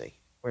meritocracy.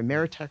 We're a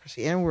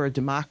meritocracy and we're a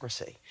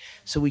democracy.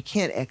 So we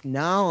can't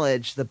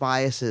acknowledge the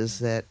biases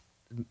that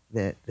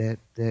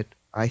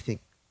I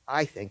think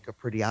are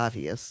pretty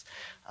obvious.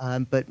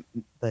 But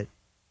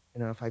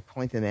if I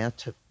point them out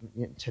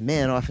to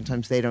men,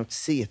 oftentimes they don't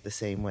see it the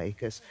same way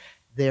because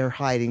they're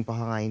hiding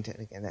behind, and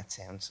again, that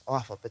sounds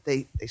awful, but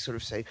they sort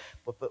of say,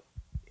 but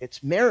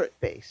it's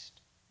merit-based.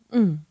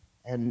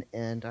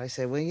 And I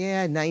say, well,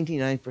 yeah,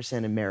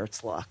 99% of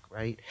merit's luck,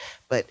 right?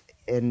 But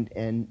and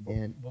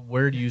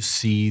where do you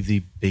see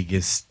the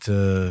biggest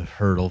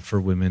hurdle for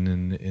women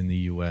in the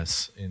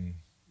U.S. in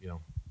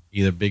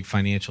either big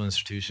financial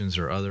institutions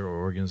or other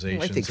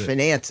organizations? I think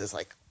finance is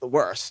like the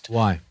worst.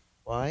 Why?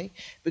 Why?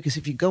 Because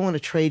if you go on a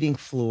trading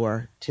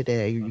floor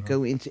today, or you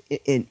go into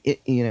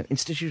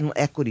institutional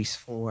equities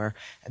floor,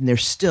 and they're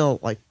still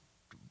like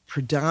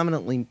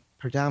predominantly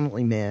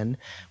men,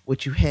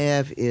 what you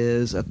have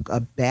is a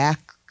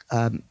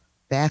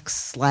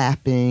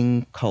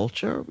backslapping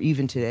culture.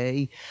 Even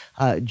today,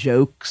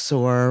 jokes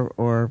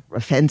are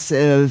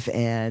offensive,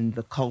 and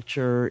the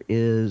culture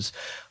is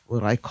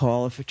what I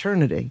call a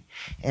fraternity,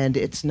 and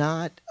it's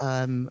not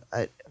a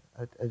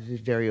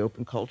very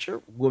open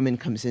culture. Woman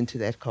comes into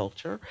that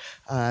culture,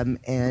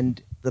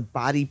 and the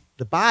body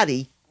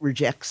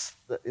rejects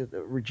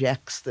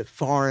the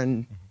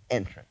foreign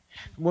entrant.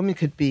 A woman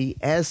could be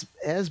as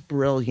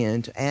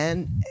brilliant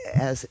and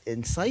as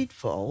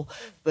insightful,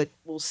 but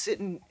will sit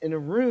in a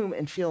room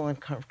and feel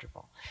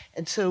uncomfortable.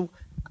 And so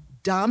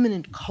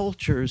dominant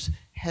cultures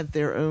have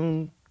their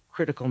own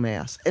critical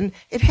mass. And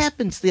it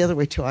happens the other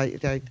way too. I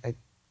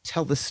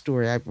tell this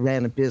story. I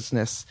ran a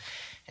business,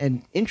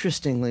 and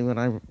interestingly, when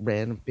I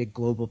ran a big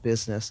global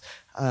business,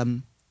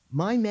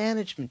 my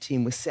management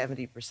team was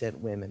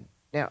 70% women.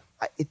 Now,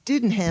 it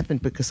didn't happen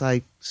because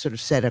I sort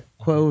of set a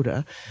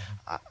quota.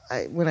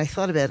 When I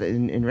thought about it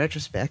in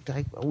retrospect,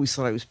 I always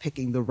thought I was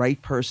picking the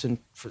right person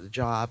for the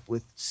job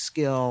with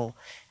skill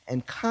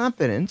and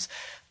competence.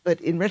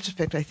 But in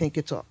retrospect, I think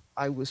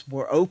I was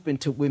more open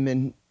to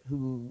women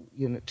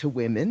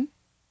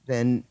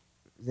than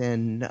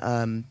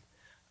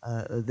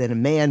a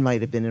man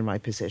might have been in my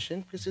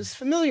position, because it was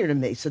familiar to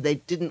me. So they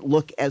didn't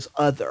look as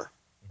other,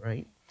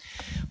 right?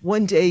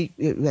 One day,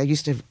 I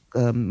used to have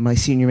my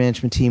senior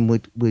management team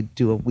would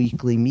do a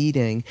weekly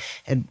meeting,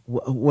 and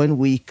 1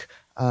 week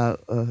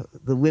the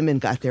women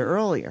got there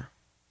earlier.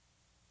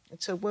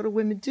 And so, what do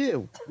women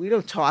do? We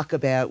weren't talking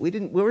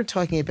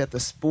about the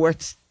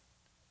sports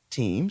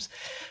teams.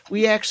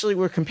 We actually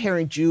were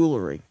comparing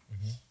jewelry,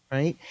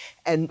 right?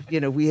 And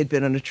we had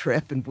been on a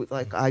trip, and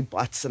I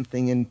bought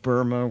something in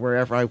Burma,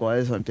 wherever I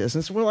was on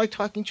business. And we're like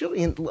talking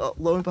jewelry, and lo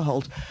and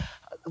behold,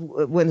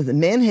 one of the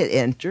men had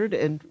entered,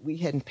 and we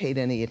hadn't paid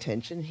any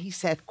attention. He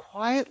sat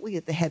quietly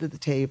at the head of the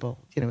table,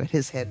 at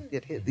his head,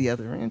 at the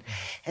other end.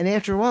 And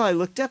after a while, I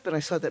looked up and I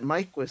saw that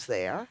Mike was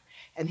there,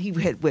 and he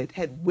had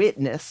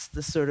witnessed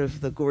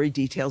the gory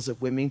details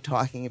of women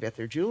talking about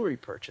their jewelry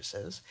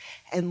purchases,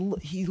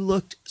 and he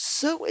looked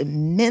so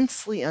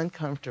immensely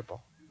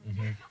uncomfortable.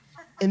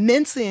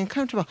 Immensely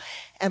uncomfortable.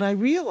 And I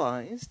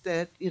realized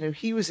that,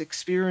 he was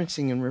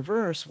experiencing in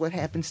reverse what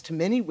happens to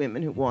many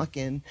women who walk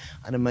in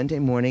on a Monday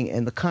morning,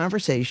 and the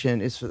conversation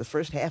is, for the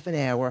first half an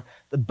hour,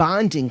 the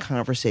bonding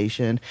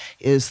conversation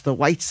is the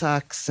White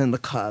Sox and the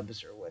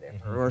Cubs or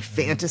whatever, or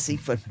fantasy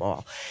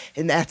football.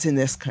 And that's in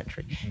this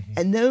country.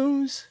 And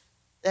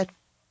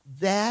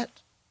that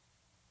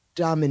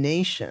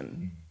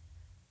domination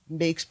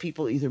makes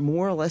people either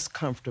more or less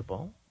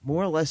comfortable,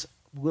 more or less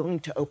willing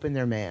to open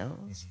their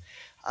mouths,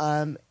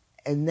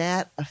 and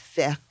that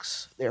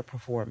affects their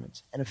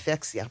performance and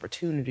affects the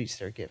opportunities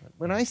they're given.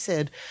 When I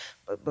said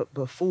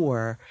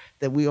before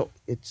that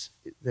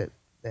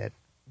that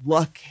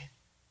luck,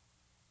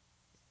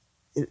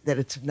 that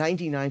it's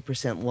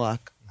 99%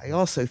 luck, I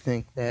also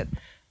think that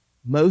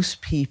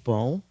most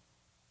people,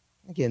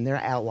 again, they're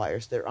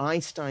outliers. They're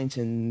Einsteins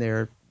and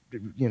they're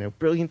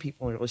brilliant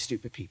people and really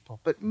stupid people,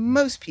 but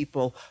most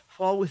people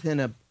fall within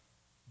a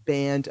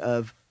band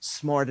of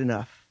smart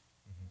enough.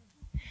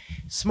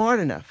 Smart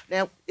enough.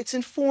 Now, it's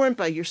informed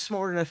by you're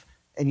smart enough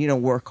and you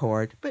don't work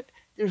hard, but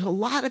there's a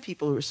lot of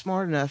people who are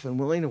smart enough and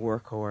willing to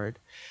work hard,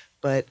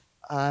 but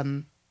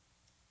don't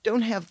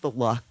have the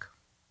luck.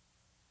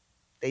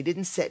 They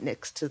didn't sit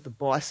next to the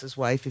boss's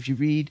wife. If you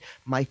read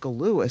Michael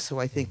Lewis, who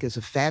I think is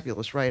a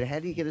fabulous writer, how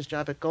did he get his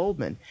job at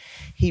Goldman?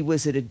 He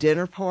was at a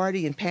dinner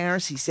party in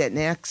Paris. He sat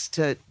next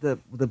to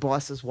the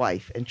boss's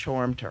wife and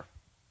charmed her,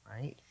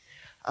 right?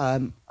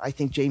 I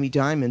think Jamie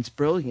Dimon's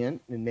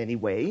brilliant in many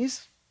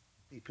ways.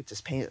 He puts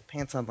his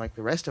pants on like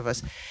the rest of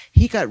us.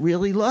 He got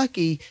really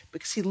lucky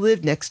because he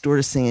lived next door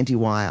to Sandy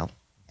Weil.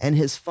 And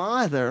his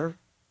father,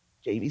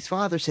 Jamie's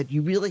father, said,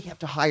 you really have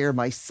to hire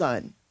my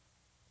son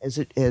as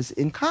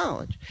in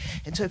college.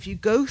 And so if you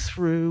go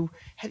through,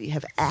 how do you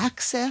have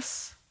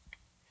access?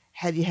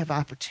 How do you have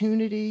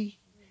opportunity?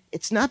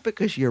 It's not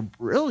because you're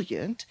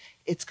brilliant.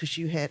 It's because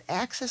you had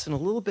access and a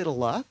little bit of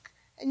luck.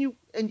 And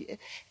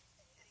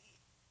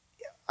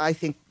I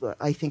think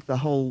the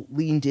whole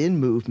leaned in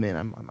movement,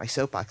 I'm on my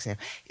soapbox now,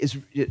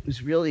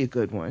 is really a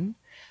good one.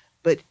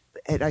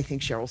 And I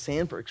think Sheryl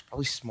Sandberg's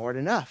probably smart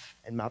enough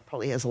and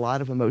probably has a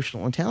lot of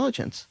emotional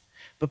intelligence.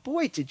 But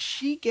boy, did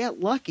she get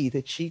lucky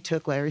that she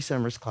took Larry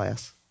Summers'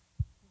 class.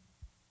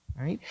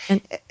 Right?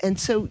 And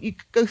so you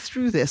go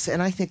through this,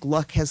 and I think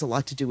luck has a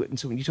lot to do with it. And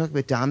so when you talk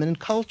about dominant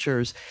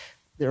cultures,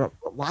 there are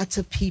lots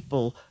of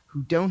people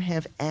who don't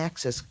have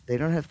access, they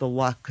don't have the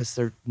luck because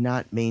they're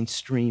not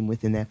mainstream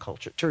within that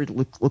culture. Terry,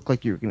 looked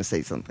like you were going to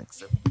say something.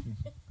 So.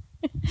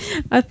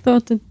 I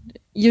thought that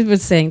you were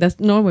saying that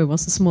Norway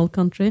was a small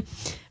country,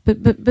 but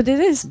it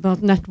is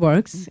about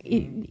networks.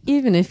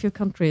 Even if your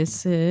country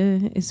is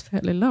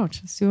fairly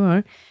large, as you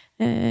are,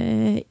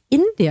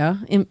 India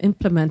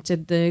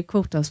implemented the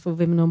quotas for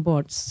women on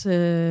boards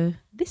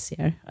this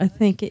year. I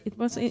think it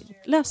was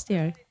last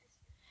year.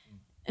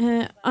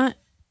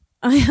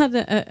 I had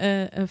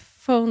a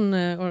phone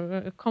or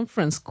a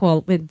conference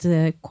call with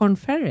Corn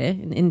Ferry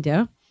in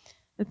India.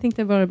 I think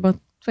there were about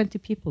 20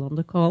 people on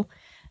the call,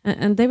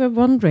 and they were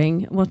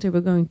wondering what they were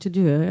going to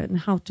do and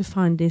how to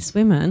find these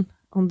women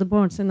on the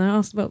boards. And I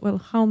asked, well,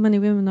 how many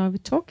women are we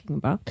talking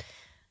about?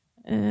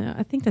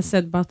 I think they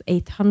said about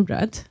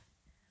 800.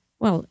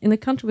 Well, in a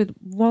country with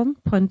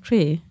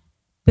 1.3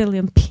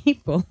 billion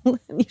people,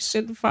 you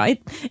should find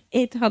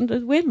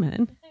 800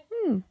 women.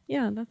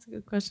 Yeah, that's a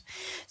good question.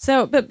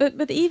 So,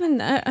 but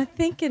even I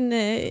think in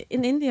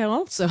India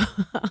also,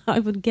 I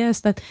would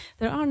guess that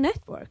there are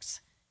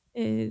networks.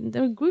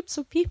 There are groups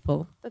of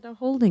people that are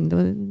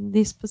holding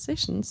these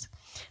positions.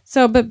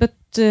 So, but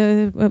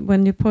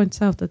when you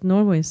point out that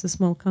Norway is a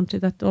small country,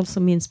 that also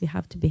means we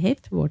have to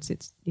behave towards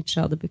each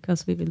other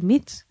because we will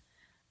meet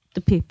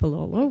the people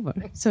all over.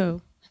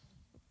 So.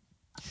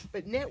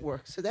 But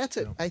networks, so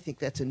I think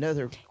that's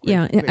another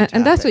great topic.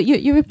 And that's what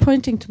you were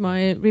pointing to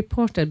my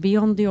report there,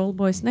 Beyond the Old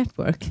Boys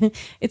Network.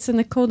 It's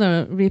an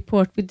Quotas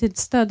report. We did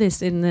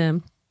studies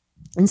in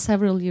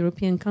several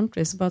European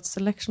countries about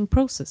selection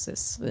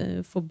processes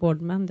for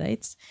board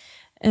mandates,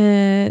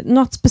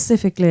 not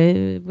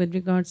specifically with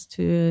regards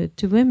to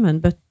women,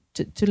 but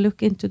to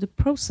look into the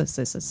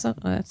processes as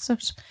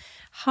such.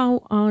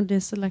 How are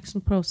the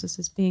selection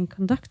processes being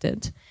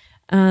conducted?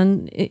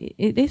 And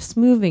it is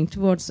moving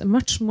towards a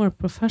much more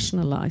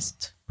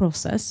professionalized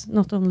process,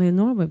 not only in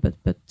Norway,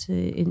 but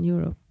in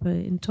Europe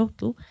in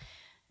total.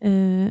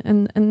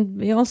 And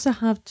we also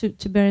have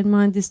to bear in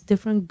mind these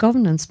different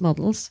governance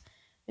models.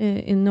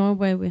 In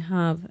Norway, we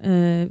have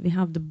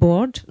the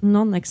board,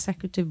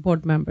 non-executive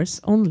board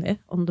members only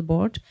on the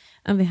board,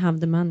 and we have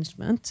the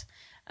management.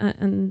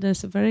 And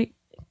there's a very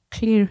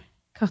clear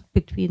cut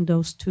between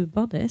those two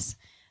bodies.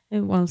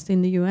 Whilst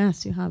in the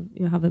US, you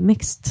have a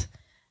mixed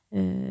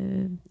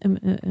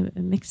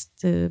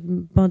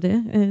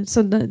body.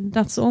 So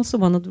that's also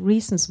one of the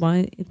reasons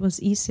why it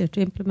was easier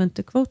to implement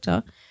the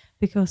quota,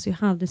 because you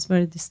have this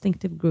very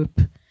distinctive group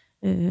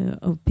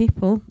of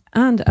people.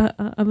 And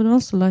I would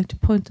also like to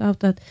point out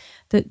that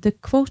the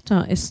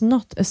quota is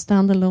not a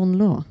standalone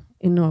law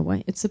in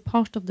Norway. It's a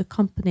part of the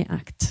Company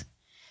Act.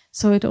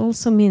 So it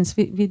also means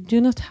we do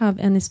not have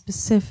any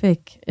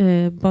specific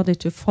body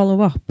to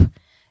follow up.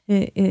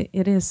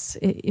 It is,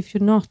 if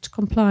you're not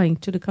complying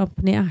to the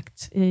Company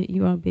Act,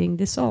 you are being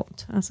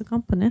dissolved as a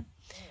company.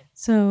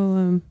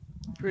 So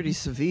pretty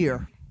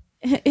severe.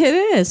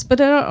 It is, but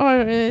there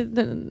are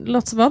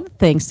lots of other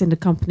things in the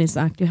Companies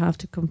Act you have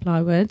to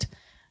comply with,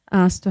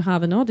 as to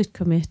have an audit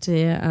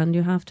committee, and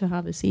you have to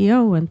have a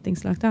CEO and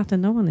things like that,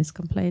 and no one is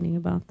complaining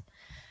about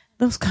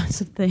those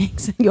kinds of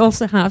things. And you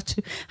also have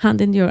to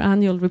hand in your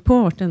annual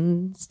report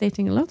and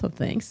stating a lot of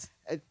things.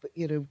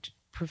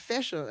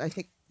 Professional, I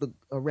think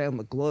around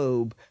the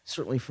globe,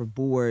 certainly for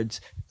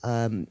boards,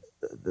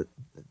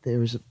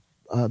 there's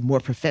more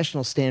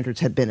professional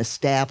standards have been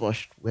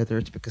established, whether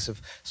it's because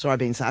of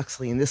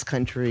Sarbanes-Oxley in this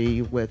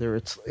country, whether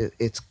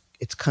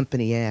it's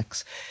Company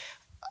Acts.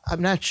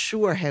 I'm not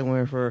sure,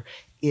 however,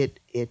 it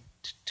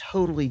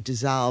totally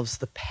dissolves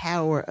the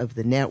power of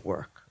the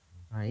network.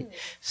 Right.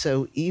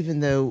 So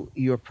even though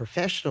you're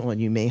professional and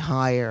you may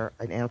hire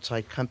an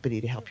outside company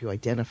to help you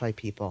identify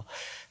people,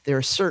 there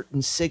are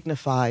certain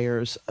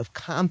signifiers of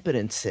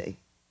competency.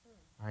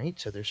 Right.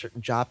 So there's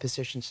certain job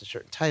positions, there's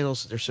certain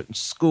titles, there's certain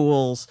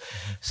schools.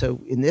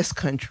 So in this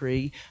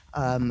country,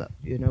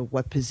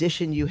 what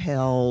position you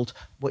held,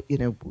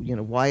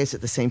 why is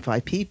it the same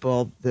 5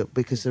 people?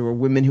 Because there were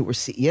women who were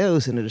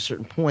CEOs, and at a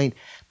certain point,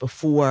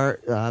 before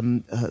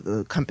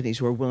the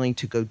companies were willing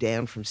to go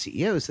down from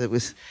CEOs,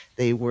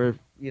 they were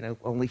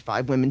only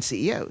 5 women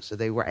CEOs, so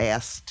they were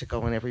asked to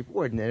go on every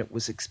board, and then it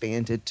was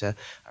expanded to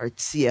our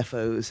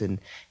CFOs, and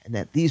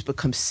that these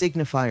become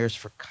signifiers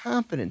for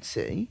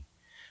competency,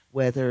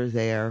 whether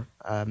they're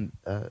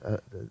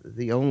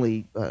the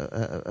only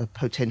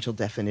potential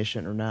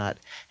definition or not.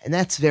 And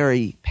that's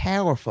very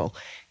powerful.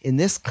 In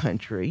this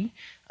country,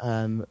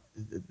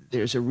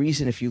 there's a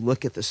reason if you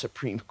look at the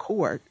Supreme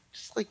Court,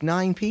 it's like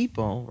 9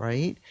 people,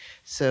 right?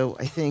 So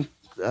I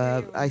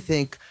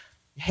think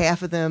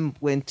half of them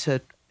went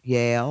to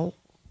Yale,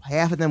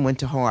 half of them went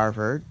to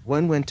Harvard,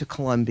 1 went to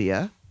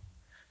Columbia,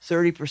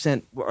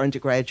 30% were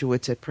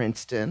undergraduates at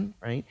Princeton,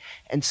 right?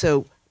 And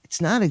so it's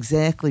not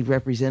exactly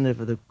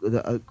representative of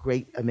a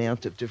great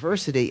amount of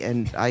diversity,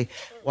 and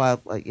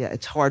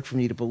it's hard for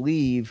me to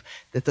believe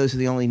that those are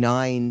the only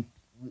 9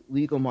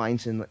 legal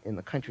minds in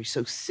the country.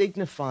 So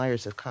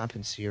signifiers of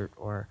competency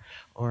are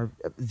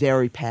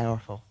very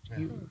powerful.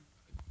 Yeah.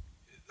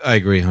 I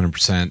agree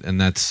 100%,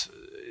 and that's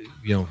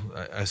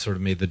I sort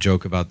of made the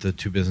joke about the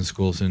 2 business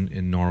schools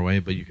in Norway,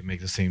 but you can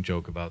make the same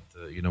joke about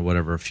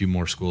a few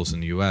more schools in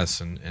the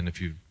U.S. and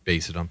if you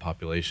base it on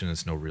population,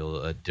 it's no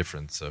real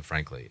difference,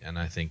 frankly. And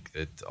I think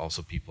that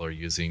also people are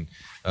using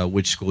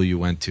which school you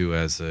went to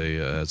as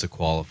a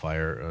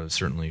qualifier,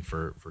 certainly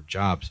for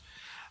jobs.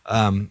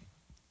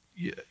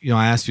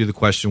 I asked you the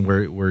question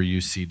where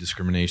you see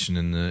discrimination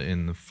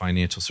in the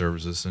financial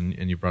services,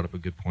 and you brought up a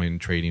good point in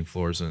trading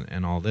floors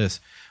and all this.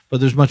 But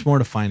there's much more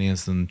to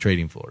finance than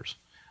trading floors.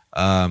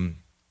 And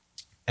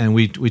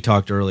we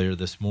talked earlier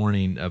this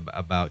morning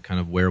about kind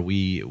of where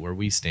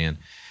we stand.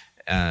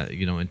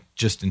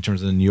 Just in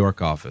terms of the New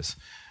York office,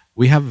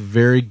 we have a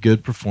very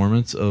good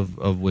performance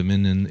of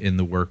women in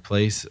the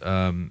workplace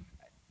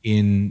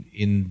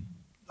in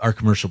our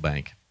commercial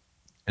bank.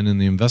 And in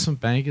the investment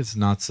bank, it's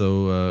not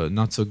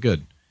so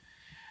good.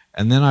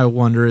 And then I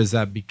wonder, is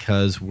that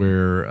because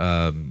we're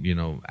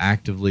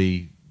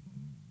actively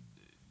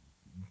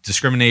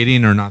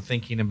discriminating or not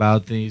thinking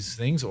about these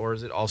things, or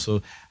is it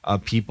also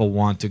people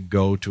want to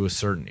go to a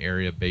certain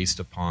area based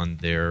upon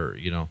their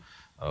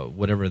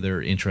whatever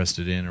they're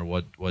interested in or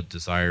what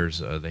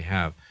desires they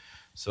have?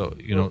 So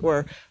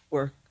or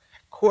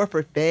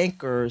corporate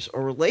bankers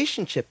or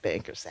relationship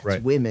bankers. That's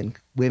right.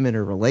 Women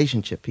are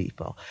relationship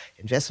people.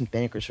 Investment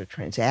bankers are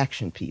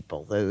transaction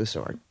people. Those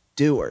are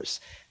doers.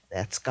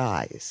 That's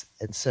guys.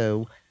 And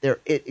so I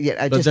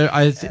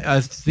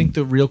think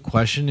the real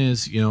question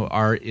is,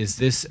 is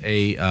this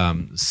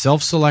a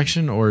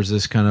self-selection, or is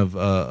this kind of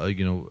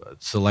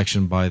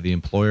selection by the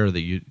employer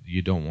that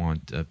you don't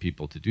want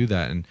people to do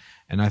that?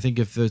 And I think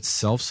if it's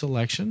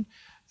self-selection,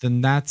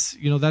 then that's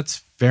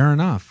fair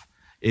enough.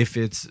 If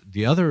it's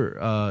the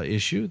other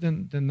issue,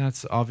 then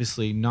that's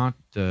obviously not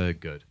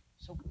good.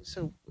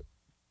 So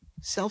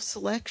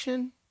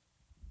self-selection?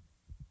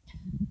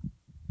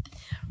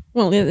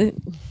 Well,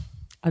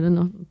 I don't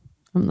know.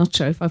 I'm not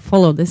sure if I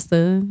follow this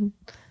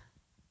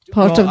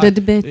part of the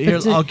debate.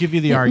 I'll give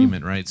you the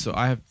argument, right? So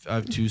I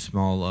have two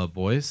small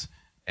boys,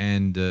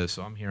 and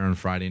so I'm here on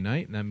Friday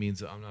night, and that means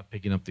that I'm not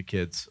picking up the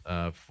kids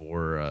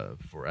for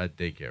at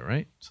daycare,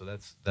 right? So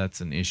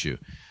that's an issue.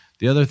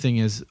 The other thing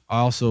is,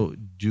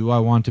 do I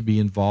want to be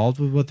involved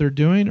with what they're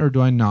doing, or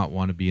do I not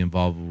want to be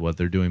involved with what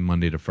they're doing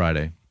Monday to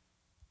Friday?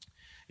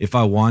 If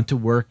I want to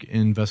work in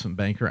investment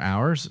banker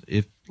hours,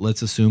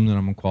 let's assume that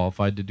I'm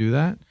qualified to do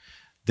that,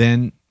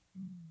 then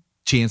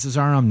chances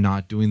are I'm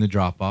not doing the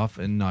drop-off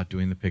and not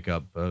doing the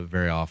pickup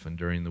very often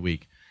during the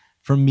week.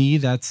 For me,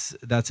 that's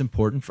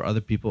important. For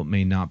other people, it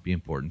may not be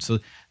important. So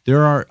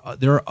there are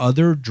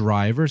other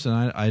drivers,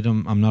 and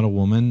I'm not a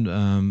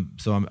woman,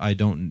 so I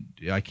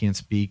can't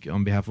speak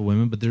on behalf of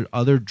women. But there are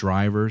other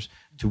drivers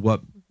to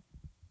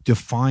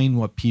define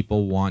what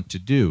people want to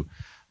do.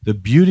 The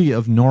beauty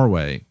of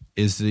Norway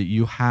is that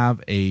you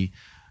have a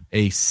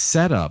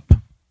setup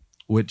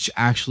which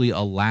actually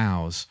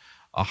allows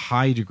a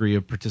high degree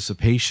of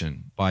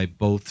participation by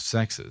both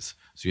sexes.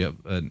 So you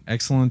have an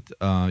excellent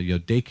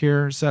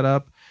daycare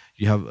setup.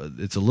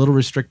 It's a little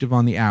restrictive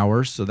on the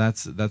hours, so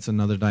that's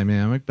another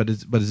dynamic. But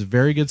it's a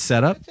very good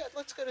setup.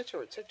 Let's go to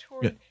Tor. So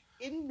Tor,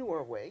 in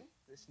Norway,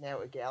 this now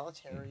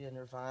egalitarian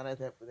nirvana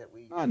that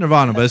we not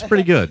nirvana, but it's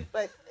pretty good.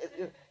 But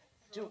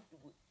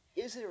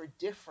is there a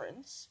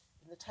difference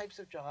in the types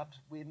of jobs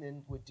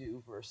women would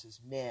do versus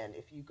men?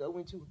 If you go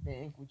into a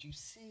bank, would you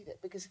see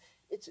that? Because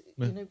it's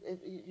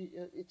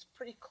it's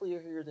pretty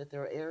clear here that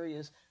there are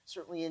areas,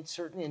 certainly in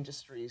certain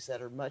industries,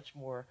 that are much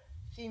more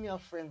female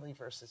friendly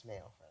versus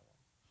male friendly.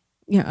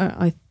 Yeah,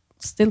 I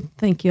still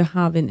think you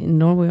have in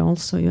Norway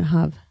also you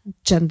have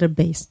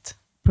gender-based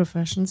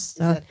professions. Is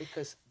that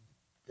because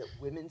the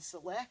women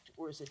select,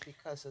 or is it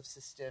because of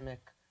systemic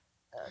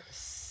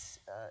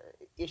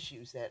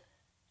issues that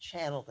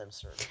channel them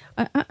certain?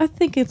 I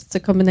think it's a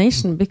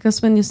combination,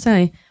 because when you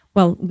say,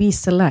 well, we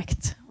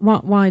select,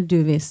 why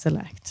do we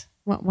select?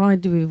 Why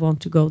do we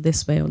want to go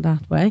this way or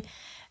that way?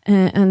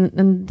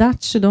 And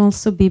that should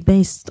also be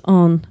based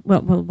on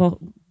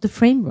the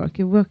framework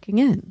you're working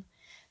in.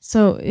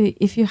 So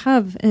if you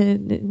have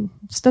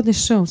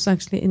studies shows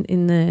actually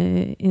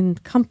in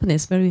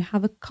companies where you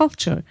have a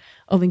culture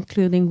of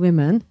including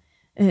women,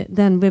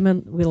 then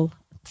women will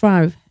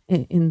thrive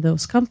in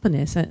those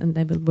companies, and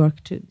they will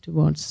work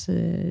towards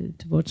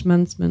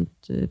management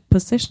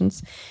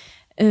positions.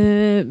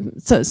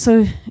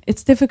 So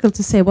it's difficult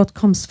to say what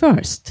comes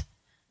first.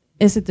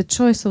 Is it the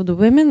choice of the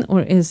women,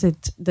 or is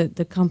it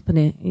the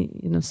company,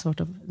 sort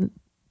of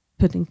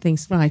putting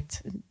things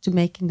right to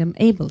making them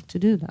able to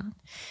do that?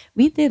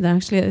 We did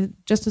actually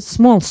just a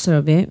small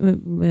survey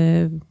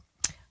within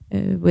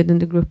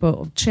the group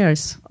of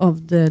chairs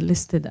of the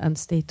listed and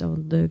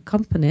state-owned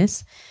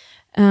companies,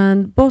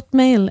 and both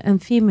male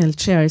and female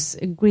chairs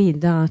agreed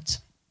that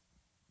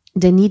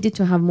they needed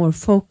to have more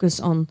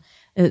focus on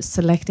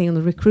selecting on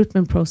the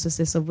recruitment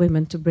processes of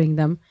women to bring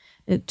them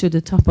to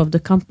the top of the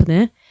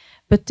company.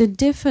 But they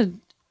differed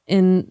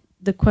in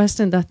the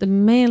question that the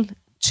male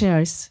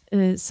chairs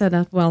said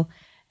that,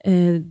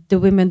 the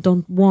women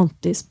don't want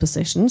these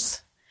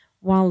positions,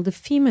 while the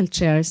female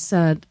chairs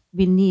said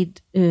we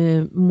need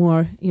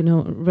more,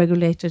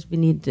 regulators. We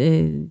need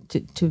to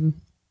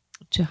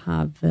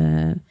have,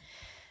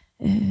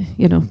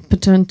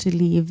 paternity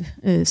leave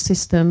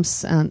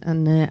systems,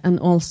 and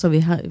also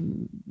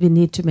we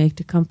need to make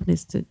the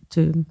companies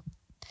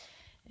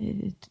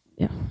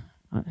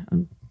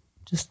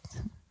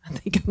I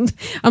think I'm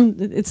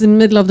It's in the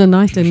middle of the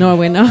night in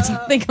Norway now, so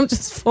I think I'm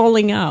just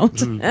falling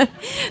out.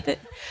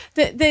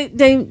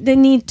 They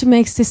need to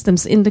make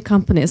systems in the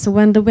company, so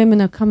when the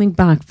women are coming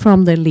back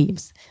from their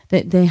leaves,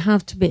 they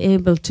have to be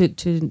able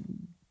to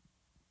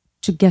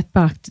get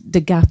back the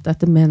gap that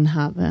the men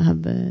have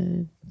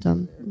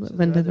done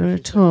when they were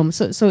at home.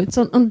 So it's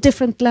on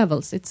different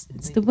levels. It's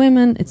the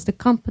women, it's the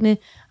company,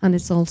 and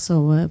it's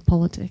also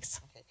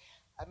politics. Okay.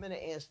 I'm going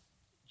to ask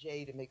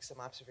Jay to make some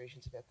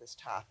observations about this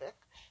topic,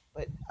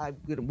 but I'm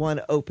going to want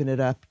to open it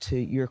up to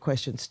your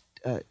questions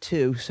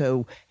too.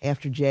 So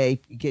after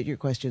Jay, get your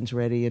questions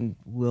ready, and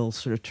we'll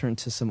sort of turn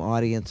to some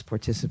audience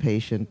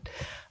participation.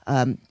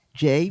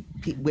 Jay,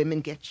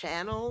 women get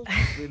channeled.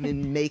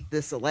 Women make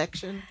this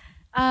election.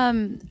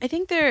 I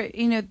think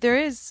there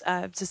is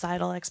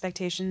societal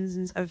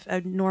expectations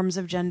of norms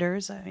of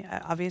genders. I mean,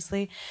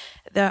 obviously,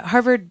 the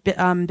Harvard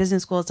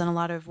Business School has done a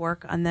lot of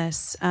work on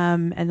this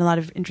and a lot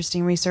of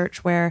interesting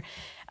research where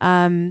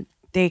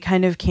they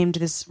kind of came to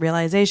this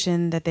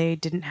realization that they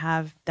didn't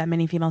have that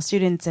many female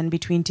students, and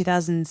between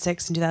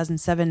 2006 and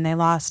 2007, they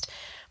lost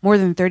more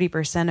than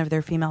 30% of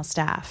their female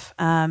staff.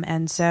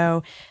 And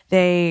so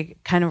they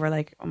kind of were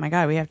like, oh my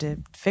God, we have to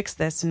fix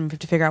this, and we have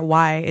to figure out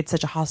why it's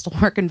such a hostile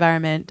work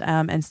environment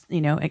and,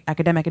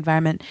 academic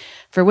environment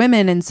for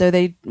women. And so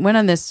they went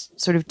on this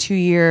sort of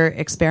 2-year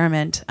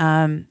experiment,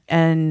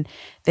 and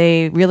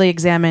they really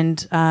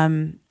examined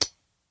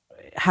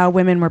how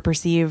women were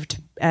perceived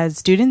as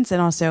students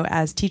and also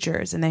as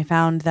teachers. And they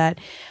found that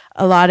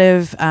a lot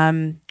of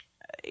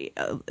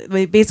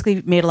they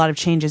basically made a lot of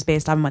changes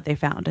based on what they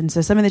found. And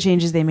so some of the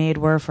changes they made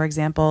were, for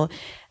example,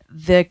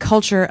 the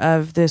culture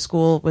of the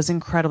school was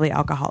incredibly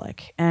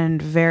alcoholic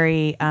and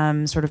very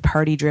sort of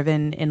party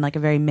driven in like a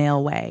very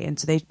male way. And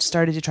so they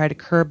started to try to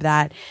curb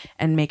that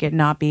and make it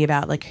not be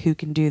about like who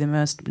can do the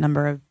most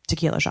number of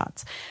tequila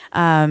shots.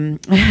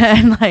 And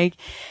they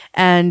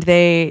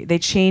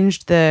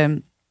changed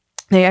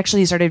they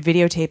actually started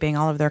videotaping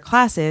all of their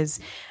classes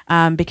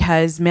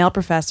because male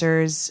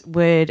professors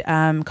would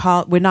not.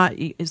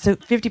 So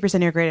 50%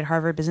 of your grade at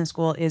Harvard Business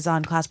School is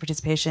on class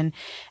participation,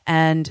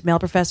 and male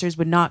professors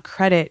would not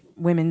credit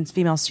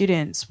female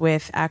students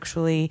with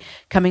actually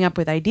coming up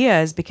with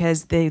ideas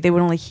because they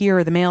would only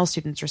hear the male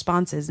students'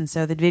 responses, and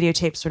so the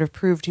videotape sort of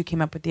proved who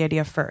came up with the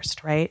idea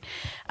first, right?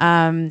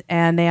 And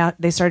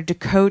they started to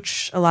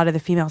coach a lot of the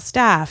female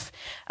staff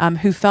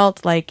who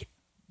felt like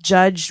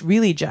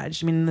really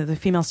judged. I mean, the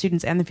female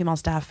students and the female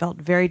staff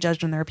felt very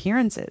judged on their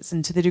appearances,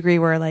 and to the degree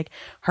where like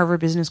Harvard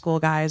Business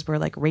School guys were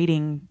like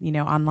rating,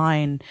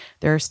 online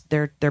their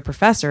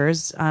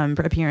professors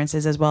for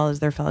appearances as well as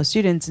their fellow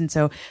students. And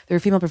so there were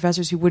female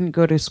professors who wouldn't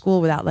go to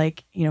school without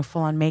like,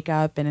 full on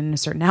makeup and in a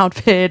certain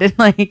outfit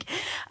and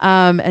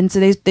and so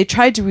they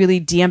tried to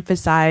really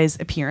de-emphasize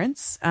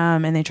appearance,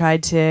 and they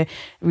tried to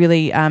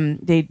really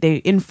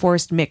they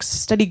enforced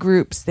mixed study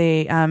groups.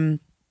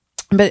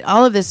 But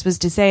all of this was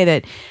to say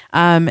that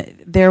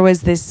there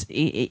was this,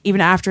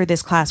 even after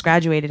this class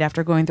graduated,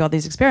 after going through all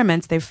these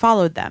experiments, they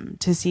followed them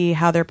to see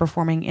how they're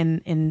performing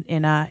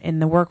in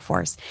the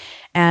workforce.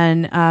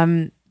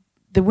 And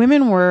the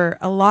women were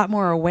a lot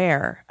more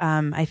aware,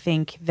 I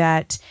think,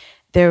 that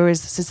there was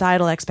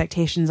societal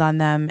expectations on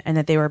them and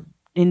that they were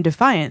in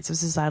defiance of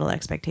societal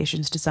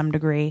expectations to some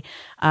degree.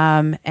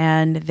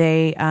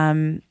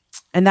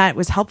 And that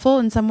was helpful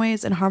in some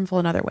ways and harmful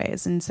in other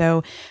ways. And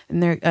so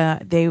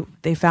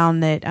they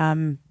found that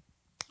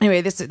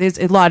anyway, there's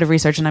a lot of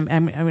research, and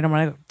I don't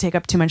want to take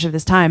up too much of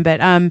this time,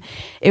 but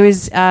it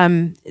was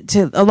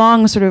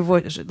long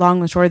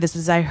and short of this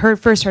is I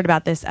first heard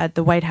about this at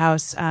the White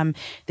House.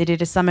 They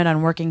did a summit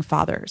on working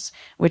fathers,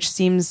 which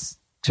seems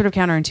sort of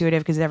counterintuitive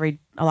because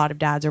a lot of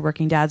dads are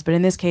working dads, but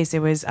in this case, it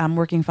was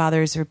working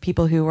fathers or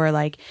people who were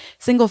like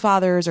single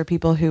fathers or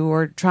people who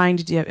were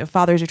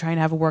fathers who are trying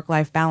to have a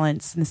work-life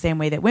balance in the same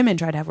way that women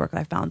try to have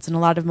work-life balance. And a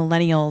lot of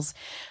millennials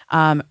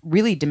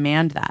really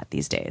demand that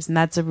these days, and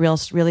that's a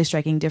really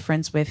striking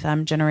difference with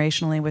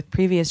generationally with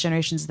previous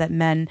generations that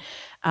men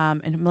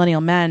and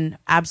millennial men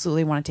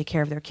absolutely want to take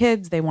care of their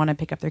kids. They want to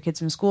pick up their kids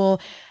from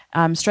school.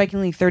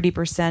 Strikingly,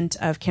 30%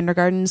 of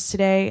kindergartens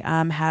today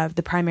have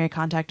the primary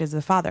contact as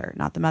the father,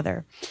 not the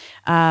mother.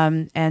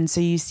 And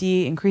so you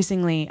see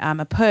increasingly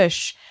a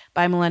push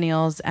by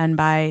millennials and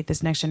by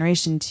this next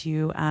generation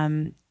to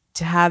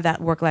have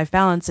that work-life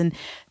balance. And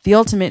the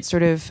ultimate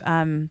sort of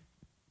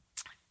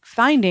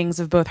findings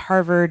of both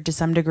Harvard to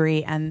some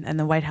degree and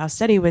the White House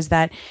study was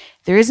that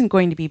there isn't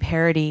going to be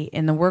parity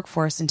in the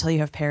workforce until you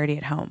have parity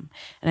at home,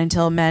 and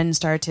until men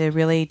start to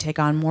really take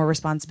on more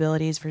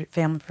responsibilities for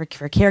family, for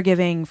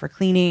caregiving, for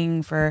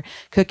cleaning, for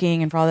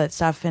cooking, and for all that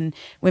stuff. And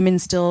women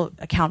still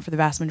account for the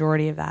vast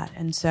majority of that.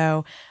 And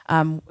so,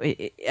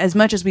 as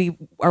much as we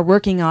are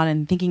working on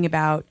and thinking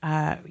about,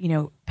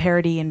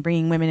 parity and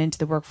bringing women into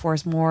the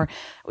workforce more,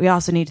 we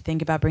also need to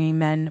think about bringing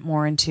men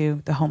more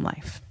into the home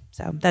life.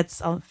 So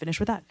I'll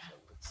finish with that.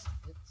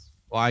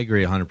 Well, I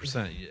agree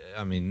 100%.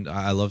 I mean,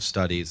 I love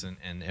studies,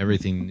 and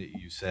everything that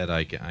you said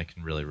I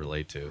can really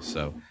relate to.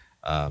 So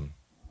I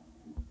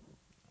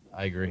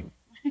agree.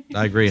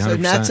 I agree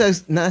 100%.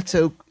 So not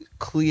so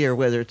clear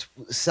whether it's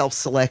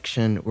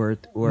self-selection or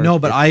no,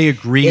 but I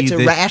agree. It's a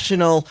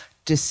rational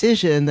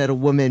decision that a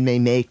woman may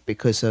make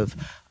because of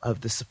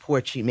the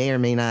support she may or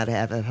may not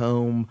have at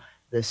home,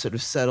 the sort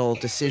of subtle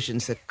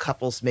decisions that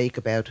couples make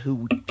about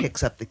who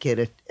picks up the kid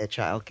at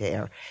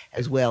childcare,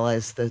 as well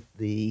as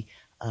the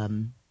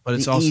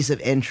ease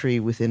of entry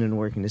within an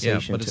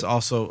organization. Yeah, but it's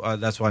also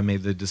that's why I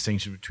made the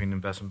distinction between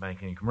investment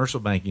banking and commercial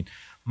banking.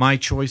 My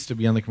choice to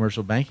be on the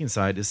commercial banking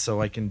side is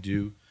so I can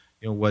do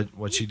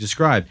what she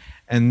described,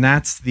 and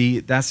that's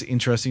the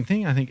interesting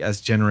thing. I think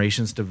as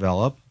generations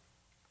develop,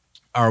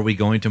 are we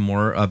going to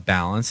more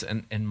balance?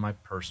 And my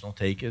personal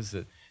take is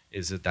that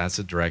that's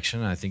a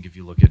direction. I think if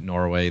you look at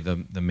Norway,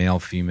 the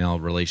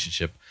male-female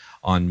relationship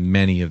on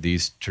many of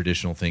these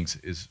traditional things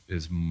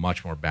is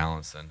much more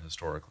balanced than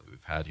historically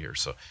we've had here.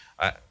 So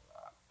I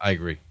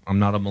agree. I'm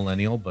not a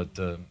millennial, but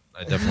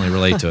I definitely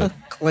relate to it.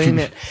 Claim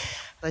it.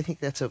 I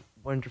think that's a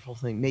wonderful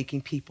thing.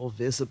 Making people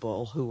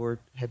visible who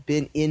have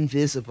been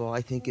invisible,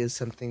 I think, is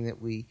something that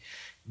we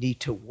need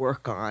to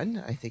work on.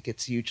 I think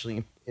it's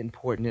hugely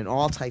important in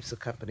all types of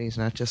companies,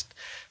 not just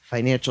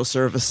financial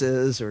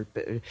services.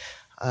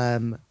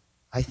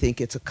 I think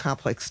it's a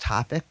complex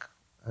topic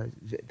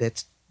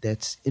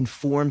that's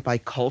informed by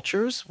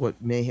cultures. What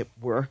may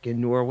work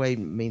in Norway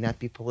may not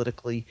be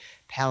politically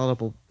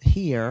palatable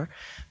here,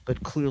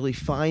 but clearly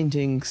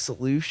finding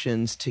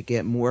solutions to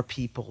get more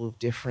people of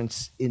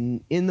difference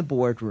in the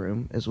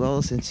boardroom as well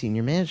as in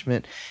senior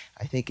management,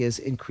 I think is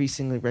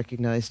increasingly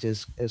recognized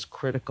as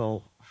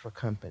critical for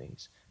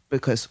companies.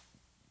 Because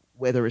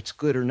whether it's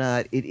good or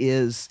not, it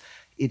is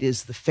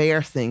the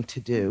fair thing to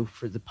do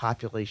for the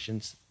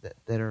populations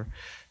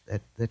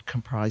that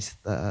comprise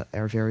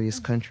our various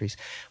countries.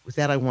 With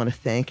that, I want to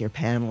thank our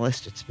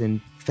panelists. It's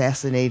been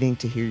fascinating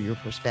to hear your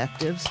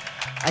perspectives.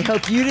 I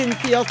hope you didn't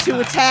feel too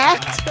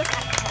attacked,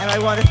 and I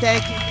want to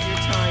thank you for your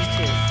time,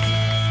 too.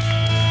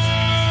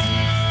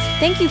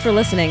 Thank you for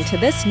listening to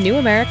this New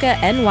America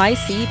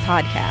NYC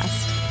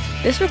podcast.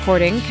 This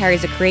recording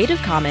carries a Creative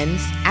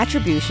Commons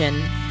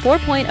Attribution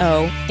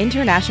 4.0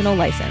 international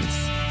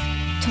license.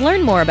 To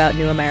learn more about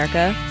New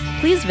America,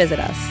 please visit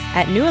us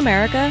at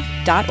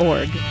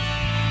newamerica.org.